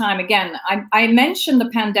at this time. Again, I mentioned the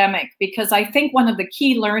pandemic because I think one of the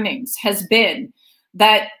key learnings has been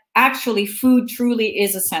that actually food truly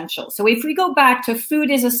is essential. So if we go back to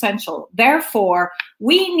food is essential, therefore,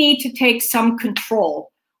 we need to take some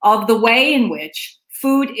control of the way in which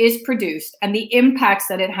food is produced and the impacts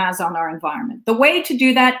that it has on our environment. The way to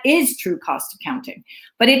do that is true cost accounting,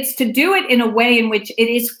 but it's to do it in a way in which it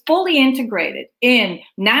is fully integrated in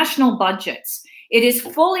national budgets. It is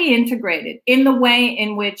fully integrated in the way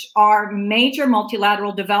in which our major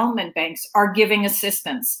multilateral development banks are giving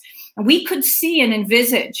assistance. And we could see and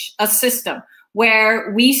envisage a system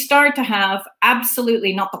where we start to have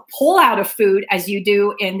absolutely not the pull out of food as you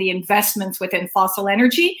do in the investments within fossil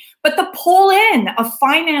energy, but the pull in of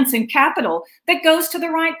finance and capital that goes to the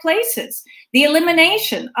right places. The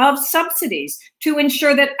elimination of subsidies to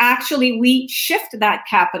ensure that actually we shift that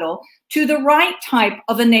capital to the right type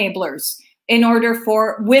of enablers in order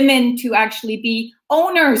for women to actually be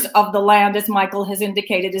owners of the land, as Michael has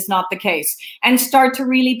indicated is not the case, and start to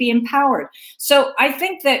really be empowered. So I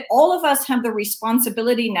think that all of us have the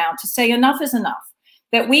responsibility now to say enough is enough,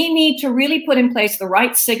 that we need to really put in place the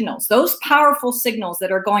right signals, those powerful signals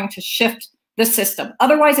that are going to shift the system.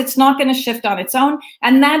 Otherwise, it's not going to shift on its own.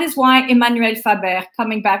 And that is why Emmanuel Faber,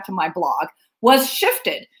 coming back to my blog, was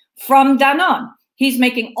shifted from Danone. He's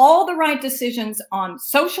making all the right decisions on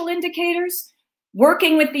social indicators,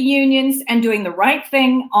 working with the unions and doing the right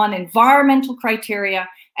thing on environmental criteria.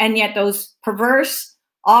 And yet those perverse,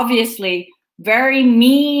 obviously very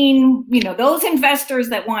mean, those investors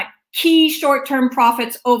that want key short-term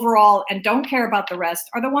profits overall and don't care about the rest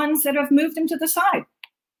are the ones that have moved him to the side.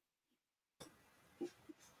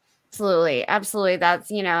 Absolutely. Absolutely. That's,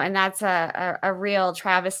 and that's a real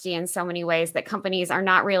travesty in so many ways, that companies are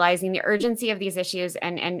not realizing the urgency of these issues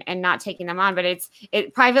and not taking them on. But it's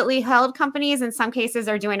privately held companies in some cases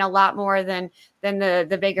are doing a lot more than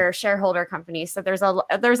the bigger shareholder companies. So there's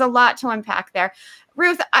a lot to unpack there.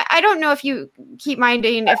 Ruth, I don't know if you keep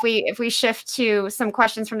minding if we shift to some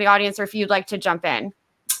questions from the audience, or if you'd like to jump in.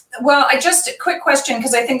 Well, just a quick question,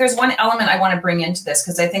 because I think there's one element I want to bring into this,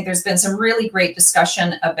 because I think there's been some really great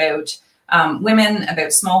discussion about women, about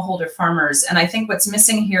smallholder farmers. And I think what's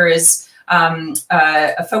missing here is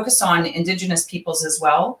a focus on Indigenous peoples as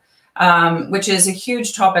well, which is a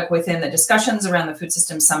huge topic within the discussions around the Food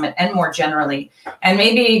Systems Summit and more generally. And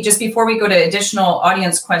maybe just before we go to additional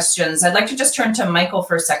audience questions, I'd like to just turn to Michael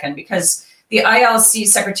for a second, because the ILC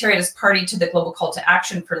Secretariat is party to the Global Call to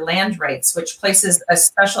Action for Land Rights, which places a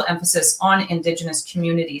special emphasis on Indigenous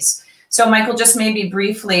communities. So Michael, just maybe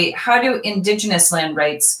briefly, how do Indigenous land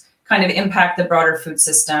rights kind of impact the broader food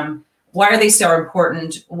system? Why are they so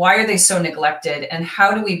important? Why are they so neglected? And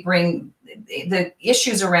how do we bring the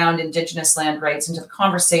issues around Indigenous land rights into the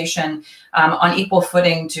conversation on equal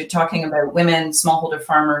footing to talking about women, smallholder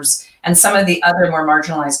farmers, and some of the other more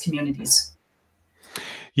marginalized communities?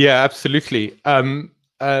 Yeah, absolutely.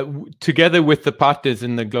 Together with the partners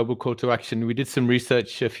in the Global Call to Action, we did some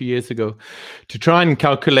research a few years ago to try and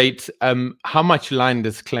calculate how much land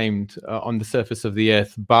is claimed on the surface of the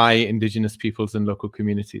earth by Indigenous peoples and local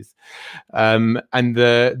communities. And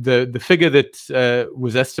the figure that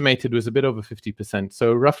was estimated was a bit over 50%.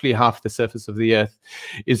 So roughly half the surface of the earth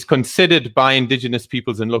is considered by Indigenous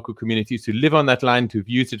peoples and local communities who live on that land, who've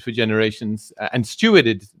used it for generations and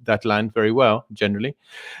stewarded that land very well, generally.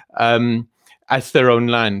 As their own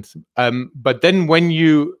land. But then when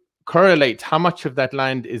you correlate how much of that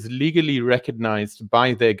land is legally recognized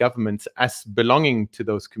by their governments as belonging to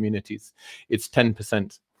those communities, it's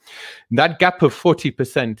 10%. That gap of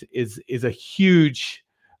 40% is a huge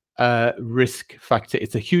risk factor.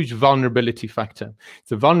 It's a huge vulnerability factor.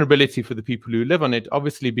 It's a vulnerability for the people who live on it,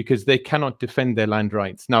 obviously, because they cannot defend their land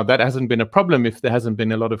rights. Now, that hasn't been a problem if there hasn't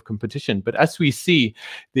been a lot of competition. But as we see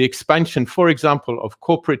the expansion, for example, of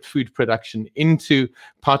corporate food production into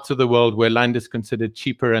parts of the world where land is considered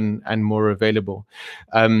cheaper and more available,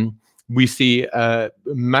 we see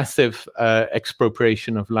massive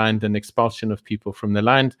expropriation of land and expulsion of people from the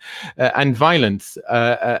land and violence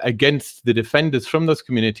against the defenders from those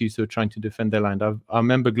communities who are trying to defend their land. Our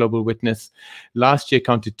member Global Witness last year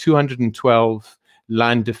counted 212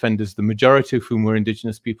 land defenders, the majority of whom were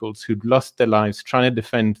Indigenous peoples who'd lost their lives trying to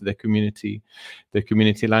defend their community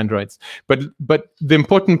land rights. But the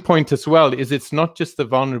important point as well is it's not just the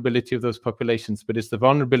vulnerability of those populations, but it's the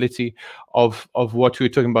vulnerability of what we were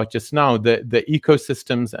talking about just now, the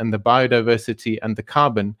ecosystems and the biodiversity and the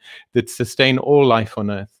carbon that sustain all life on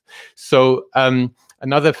Earth. So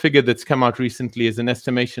another figure that's come out recently is an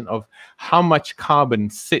estimation of how much carbon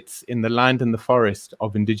sits in the land and the forest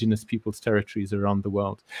of Indigenous peoples' territories around the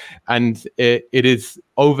world. And it is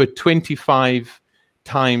over 25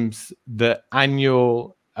 times the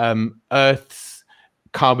annual Earth's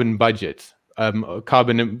carbon budget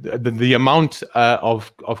carbon, the amount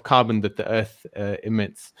of carbon that the Earth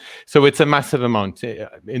emits. So it's a massive amount,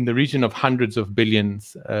 in the region of hundreds of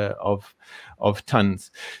billions of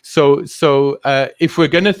tons. So if we're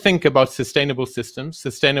going to think about sustainable systems,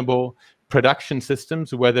 sustainable production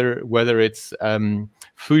systems, whether it's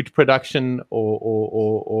food production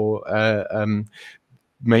or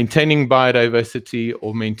maintaining biodiversity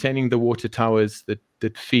or maintaining the water towers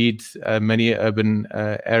that feed many urban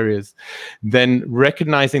areas, then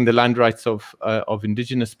recognizing the land rights of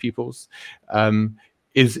indigenous peoples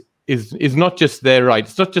is not just their right.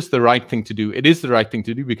 It's not just the right thing to do. It is the right thing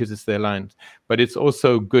to do because it's their land, but it's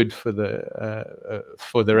also good for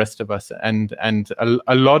the rest of us. And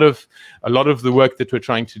a lot of the work that we're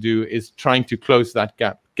trying to do is trying to close that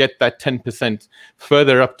gap, get that 10%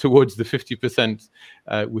 further up towards the 50%,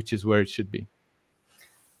 which is where it should be.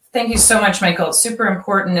 Thank you so much, Michael. It's super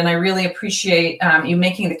important, and I really appreciate you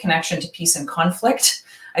making the connection to peace and conflict.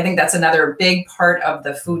 I think that's another big part of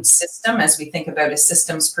the food system as we think about a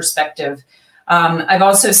systems perspective. I've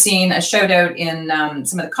also seen a shout out in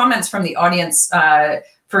some of the comments from the audience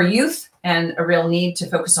for youth and a real need to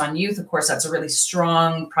focus on youth. Of course, that's a really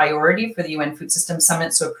strong priority for the UN Food Systems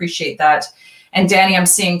Summit, so appreciate that. And Danny, I'm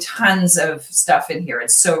seeing tons of stuff in here.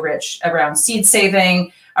 It's so rich around seed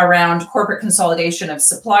saving, around corporate consolidation of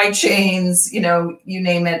supply chains, you know, you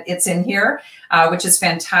name it, it's in here, which is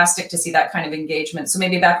fantastic to see that kind of engagement. So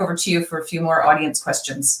maybe back over to you for a few more audience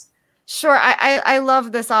questions. Sure. I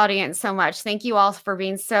love this audience so much. Thank you all for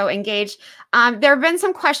being so engaged. There have been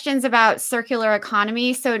some questions about circular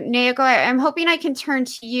economy. So Naoko, I'm hoping I can turn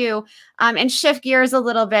to you and shift gears a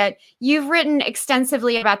little bit. You've written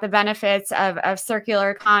extensively about the benefits of circular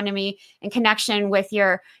economy in connection with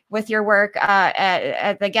your work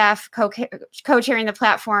at the GEF, co-chairing the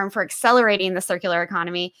platform for accelerating the circular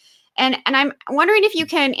economy. And I'm wondering if you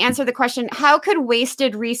can answer the question, how could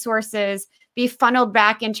wasted resources be funneled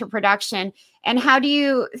back into production? And how do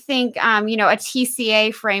you think, you know, a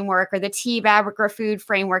TCA framework or the Tea, Agri-Food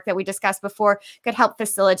framework that we discussed before could help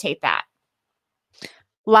facilitate that?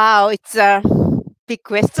 Wow, it's a big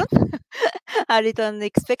question. A little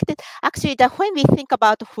unexpected. Actually, when we think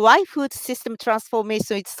about why food system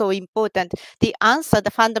transformation is so important, the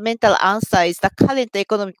fundamental answer is the current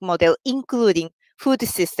economic model, including food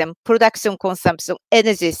system, production, consumption,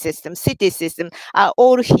 energy system, city system, are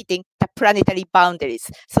all hitting the planetary boundaries.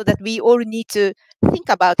 So that we all need to think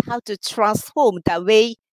about how to transform the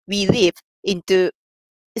way we live into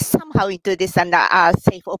somehow into this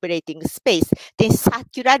safe operating space. Then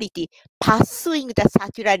circularity, pursuing the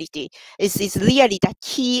circularity is really the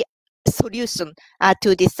key solution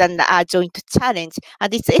to this joint challenge.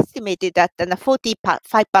 And it's estimated that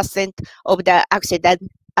 45% of the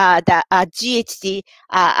GHG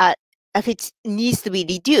which needs to be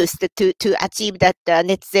reduced to achieve that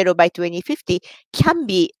net zero by 2050 can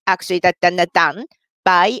be actually done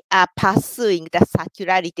by pursuing the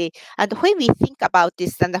circularity. And when we think about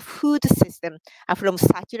this and the food system from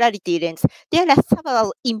circularity lens, there are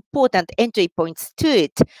several important entry points to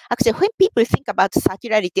it. Actually, when people think about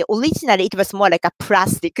circularity, originally it was more like a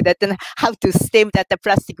plastic, that how to stem that the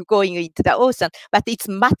plastic going into the ocean, but it's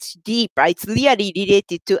much deeper. It's really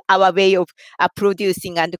related to our way of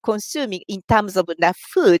producing and consuming in terms of the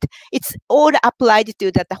food. It's all applied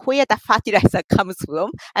to that where the fertilizer comes from,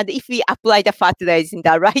 and if we apply the fertilizer in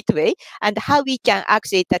the right way, and how we can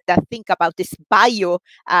actually think about this the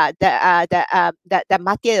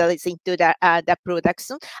materials into the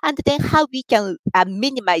production, and then how we can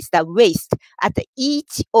minimize the waste at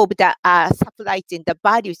each of the supply chain, the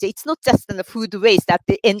values. It's not just the food waste at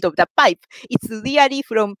the end of the pipe. It's really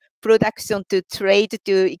from production to trade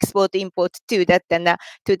to export import to that to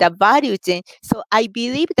the value chain. So I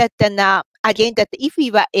believe that again that if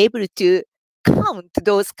we were able to count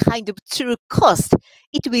those kind of true costs,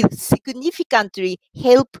 it will significantly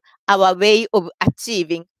help our way of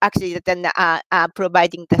achieving actually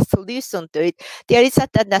providing the solution to it. There is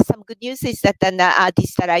some good news is that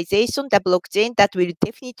digitalization, the blockchain, that will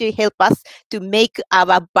definitely help us to make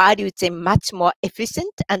our value chain much more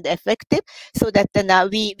efficient and effective, so that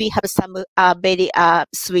we have some very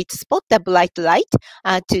sweet spot, the bright light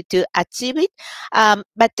to achieve it.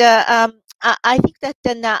 But I think that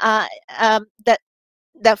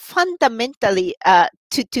the fundamentally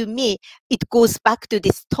to me, it goes back to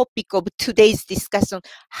this topic of today's discussion,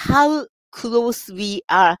 how close we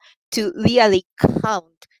are to really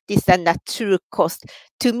count this and the true cost.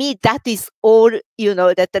 To me, that is all,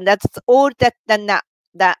 that's all that the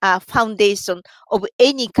foundation of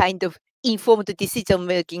any kind of informed decision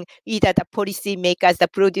making, either the policy makers, the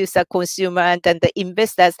producer, consumer, and then the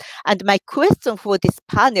investors. And my question for this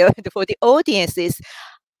panel and for the audience is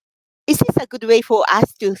this a good way for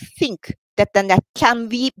us to think that can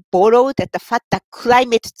we borrow that the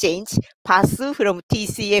climate change path from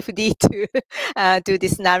TCFD to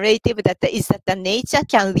this narrative that is that the nature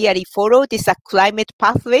can really follow this climate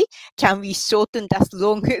pathway? Can we shorten that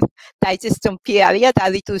long digestion period a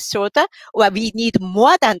little shorter, or we need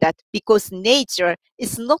more than that because nature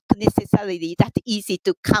is not necessarily that easy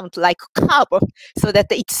to count like carbon? So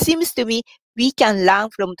that it seems to me we can learn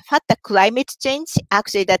from the climate change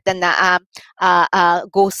actually that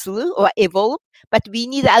go through or evolve, but we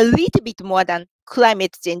need a little bit more than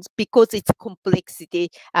climate change because it's complexity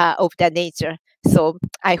of the nature. So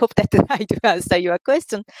I hope that I do answer your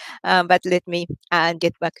question, but let me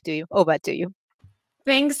get back to you. Over to you.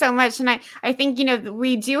 Thanks so much. And I think, you know,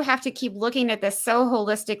 we do have to keep looking at this so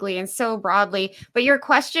holistically and so broadly. But your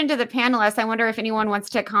question to the panelists, I wonder if anyone wants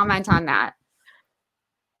to comment on that.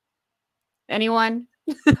 Anyone?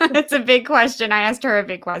 It's a big question. I asked her a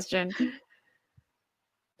big question.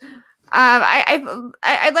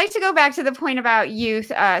 I'd like to go back to the point about youth,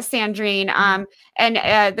 Sandrine, and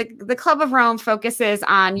the Club of Rome focuses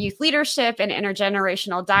on youth leadership and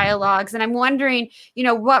intergenerational dialogues. And I'm wondering, you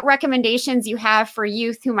know, what recommendations you have for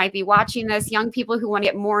youth who might be watching this, young people who want to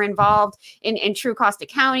get more involved in true cost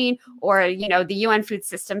accounting or, you know, the UN Food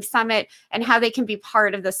Systems Summit, and how they can be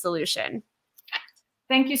part of the solution.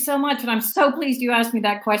 Thank you so much. And I'm so pleased you asked me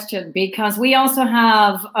that question, because we also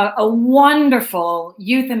have a wonderful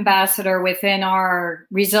youth ambassador within our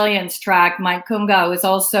resilience track, Mike Kunga, who is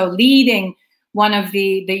also leading one of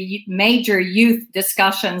the major youth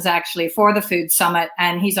discussions actually for the Food Summit.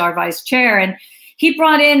 And he's our vice chair. And he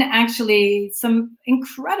brought in actually some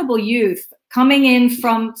incredible youth coming in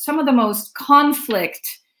from some of the most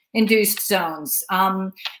conflict-induced zones,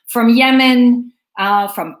 from Yemen,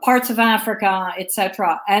 from parts of Africa,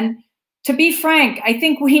 etc. And to be frank, I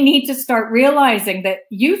think we need to start realizing that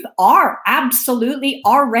youth are absolutely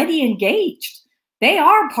already engaged. They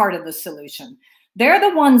are part of the solution. They're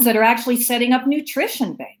the ones that are actually setting up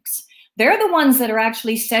nutrition banks. They're the ones that are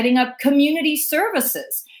actually setting up community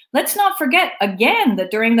services. Let's not forget, again,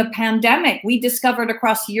 that during the pandemic, we discovered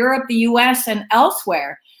across Europe, the US, and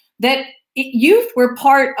elsewhere that youth were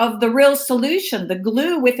part of the real solution, the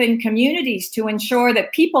glue within communities to ensure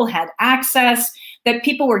that people had access, that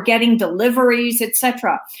people were getting deliveries,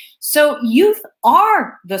 etc. So youth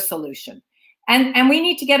are the solution. And we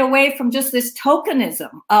need to get away from just this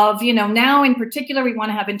tokenism of, you know, now in particular, we want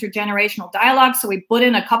to have intergenerational dialogue. So we put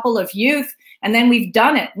in a couple of youth and then we've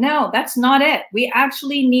done it. No, that's not it. We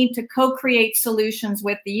actually need to co-create solutions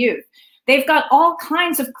with the youth. They've got all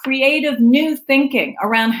kinds of creative new thinking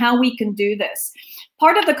around how we can do this.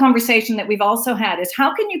 Part of the conversation that we've also had is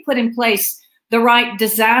how can you put in place the right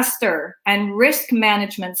disaster and risk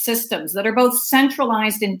management systems that are both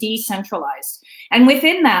centralized and decentralized. And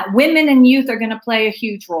within that, women and youth are going to play a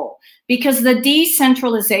huge role, because the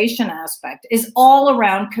decentralization aspect is all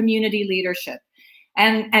around community leadership.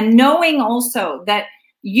 And knowing also that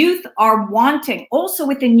youth are wanting, also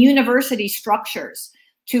within university structures,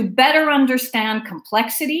 to better understand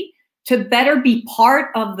complexity, to better be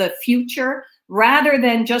part of the future, rather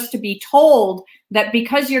than just to be told that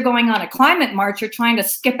because you're going on a climate march, you're trying to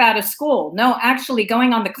skip out of school. No, actually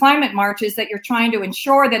going on the climate march is that you're trying to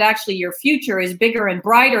ensure that actually your future is bigger and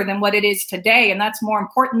brighter than what it is today. And that's more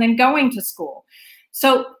important than going to school.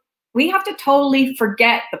 So we have to totally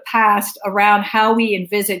forget the past around how we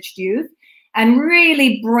envisaged youth and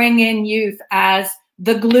really bring in youth as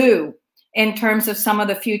the glue in terms of some of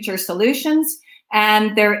the future solutions,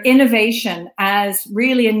 and their innovation as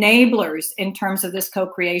really enablers in terms of this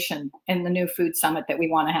co-creation in the new food summit that we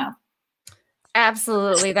want to have.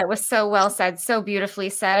 Absolutely. That was so well said, so beautifully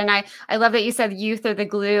said. And I love that you said youth are the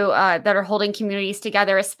glue that are holding communities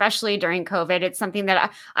together, especially during COVID. It's something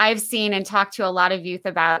that I've seen and talked to a lot of youth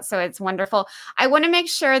about. So it's wonderful. I want to make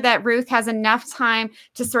sure that Ruth has enough time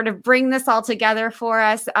to sort of bring this all together for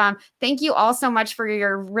us. Thank you all so much for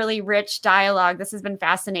your really rich dialogue. This has been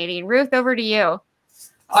fascinating. Ruth, over to you.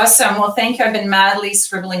 Awesome. Well, thank you. I've been madly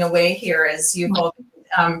scribbling away here as you've all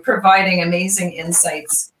been providing amazing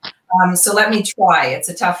insights. So let me try. It's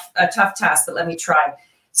a tough task, but let me try.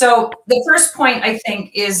 So the first point, I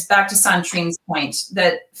think, is back to Sandrine's point,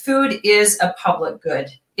 that food is a public good.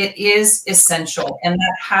 It is essential, and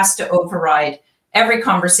that has to override every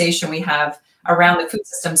conversation we have around the Food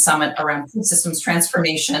Systems Summit, around food systems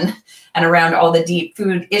transformation, and around all the deep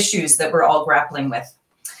food issues that we're all grappling with.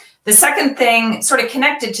 The second thing, sort of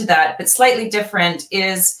connected to that, but slightly different,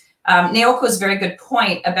 is Naoko's very good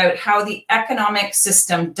point about how the economic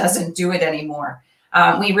system doesn't do it anymore.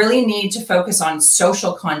 We really need to focus on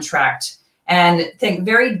social contract and think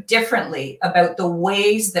very differently about the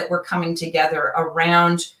ways that we're coming together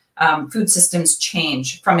around food systems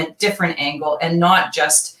change from a different angle, and not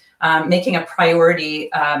just making a priority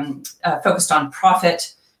focused on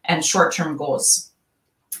profit and short-term goals.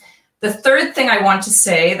 The third thing I want to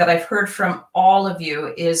say that I've heard from all of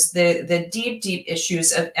you is the deep, deep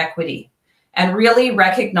issues of equity, and really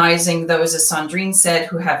recognizing those, as Sandrine said,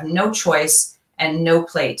 who have no choice and no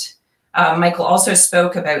plate. Michael also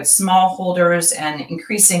spoke about smallholders and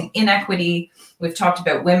increasing inequity. We've talked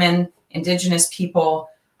about women, Indigenous people.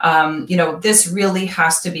 You know, this really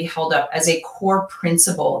has to be held up as a core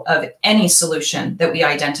principle of any solution that we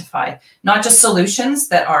identify, not just solutions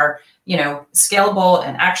that are, you know, scalable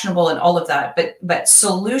and actionable and all of that, but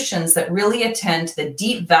solutions that really attend to the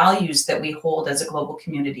deep values that we hold as a global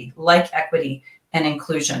community, like equity and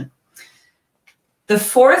inclusion. The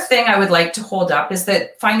fourth thing I would like to hold up is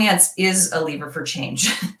that finance is a lever for change.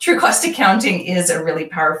 True cost accounting is a really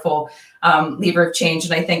powerful lever of change.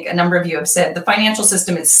 And I think a number of you have said the financial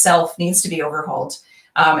system itself needs to be overhauled.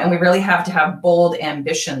 And we really have to have bold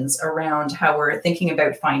ambitions around how we're thinking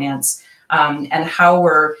about finance and how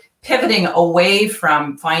we're pivoting away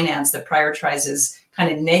from finance that prioritizes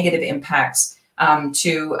kind of negative impacts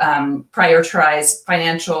to prioritize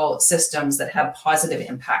financial systems that have positive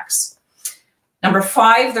impacts. Number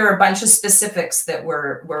 5, there are a bunch of specifics that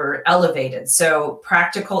were elevated. So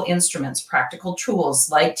practical instruments, practical tools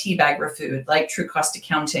like TBagri-Food, like true cost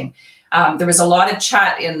accounting. There was a lot of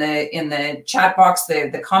chat in the chat box,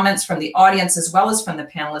 the comments from the audience as well as from the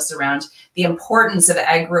panelists around the importance of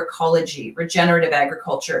agroecology, regenerative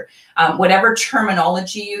agriculture, whatever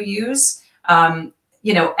terminology you use.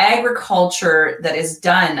 You know, agriculture that is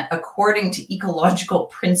done according to ecological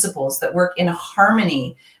principles that work in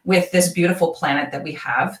harmony with this beautiful planet that we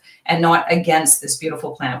have, and not against this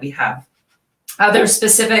beautiful planet we have. Other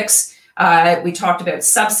specifics, we talked about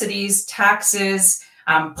subsidies, taxes,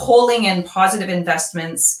 pulling in positive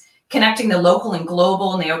investments, connecting the local and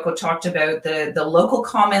global. Naoko talked about the local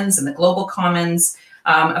commons and the global commons,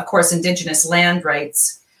 of course, Indigenous land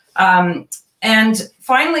rights. And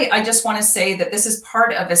finally, I just want to say that this is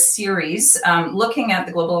part of a series looking at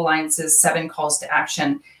the Global Alliance's 7 calls to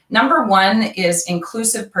action. Number 1 is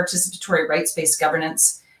inclusive participatory rights-based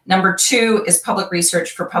governance. Number 2 is public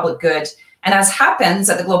research for public good. And as happens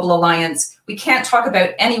at the Global Alliance, we can't talk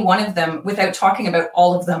about any one of them without talking about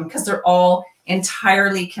all of them, because they're all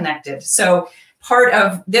entirely connected. So part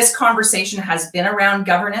of this conversation has been around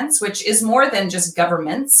governance, which is more than just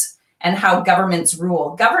governments and how governments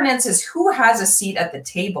rule. Governance is who has a seat at the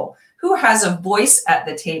table, who has a voice at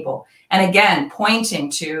the table. And again, pointing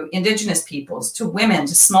to Indigenous peoples, to women,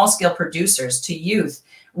 to small-scale producers, to youth,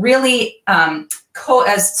 really, as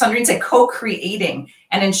Sandrine said, co-creating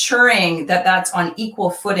and ensuring that that's on equal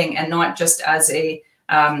footing and not just as a,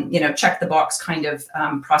 you know, check the box kind of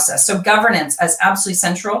process. So governance as absolutely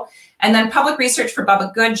central. And then public research for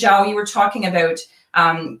public good. Joao, you were talking about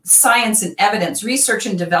science and evidence, research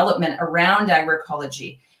and development around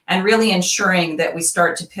agroecology, and really ensuring that we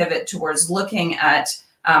start to pivot towards looking at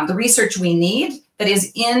the research we need that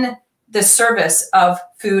is in the service of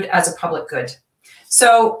food as a public good.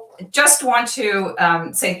 So just want to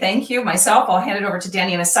say thank you myself. I'll hand it over to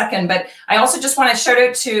Danny in a second, but I also just want to shout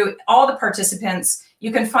out to all the participants.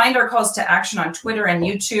 You can find our calls to action on Twitter and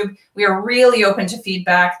YouTube. We are really open to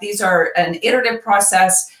feedback. These are an iterative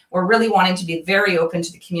process. We're really wanting to be very open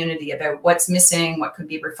to the community about what's missing, what could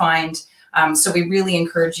be refined. So we really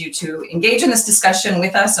encourage you to engage in this discussion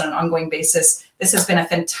with us on an ongoing basis. This has been a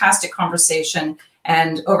fantastic conversation.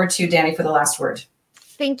 And over to you, Danny, for the last word.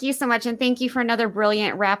 Thank you so much. And thank you for another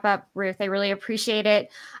brilliant wrap up, Ruth. I really appreciate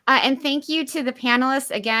it. And thank you to the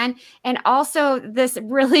panelists again, and also this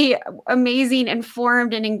really amazing,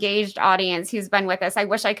 informed and engaged audience who's been with us. I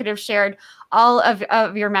wish I could have shared all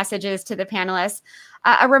of your messages to the panelists.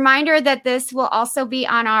 A reminder that this will also be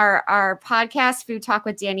on our podcast, Food Talk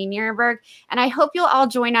with Danny Nierenberg. And I hope you'll all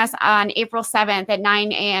join us on April 7th at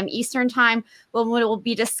 9 a.m. Eastern Time, when we'll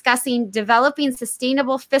be discussing developing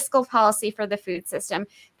sustainable fiscal policy for the food system.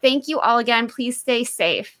 Thank you all again. Please stay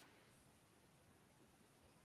safe.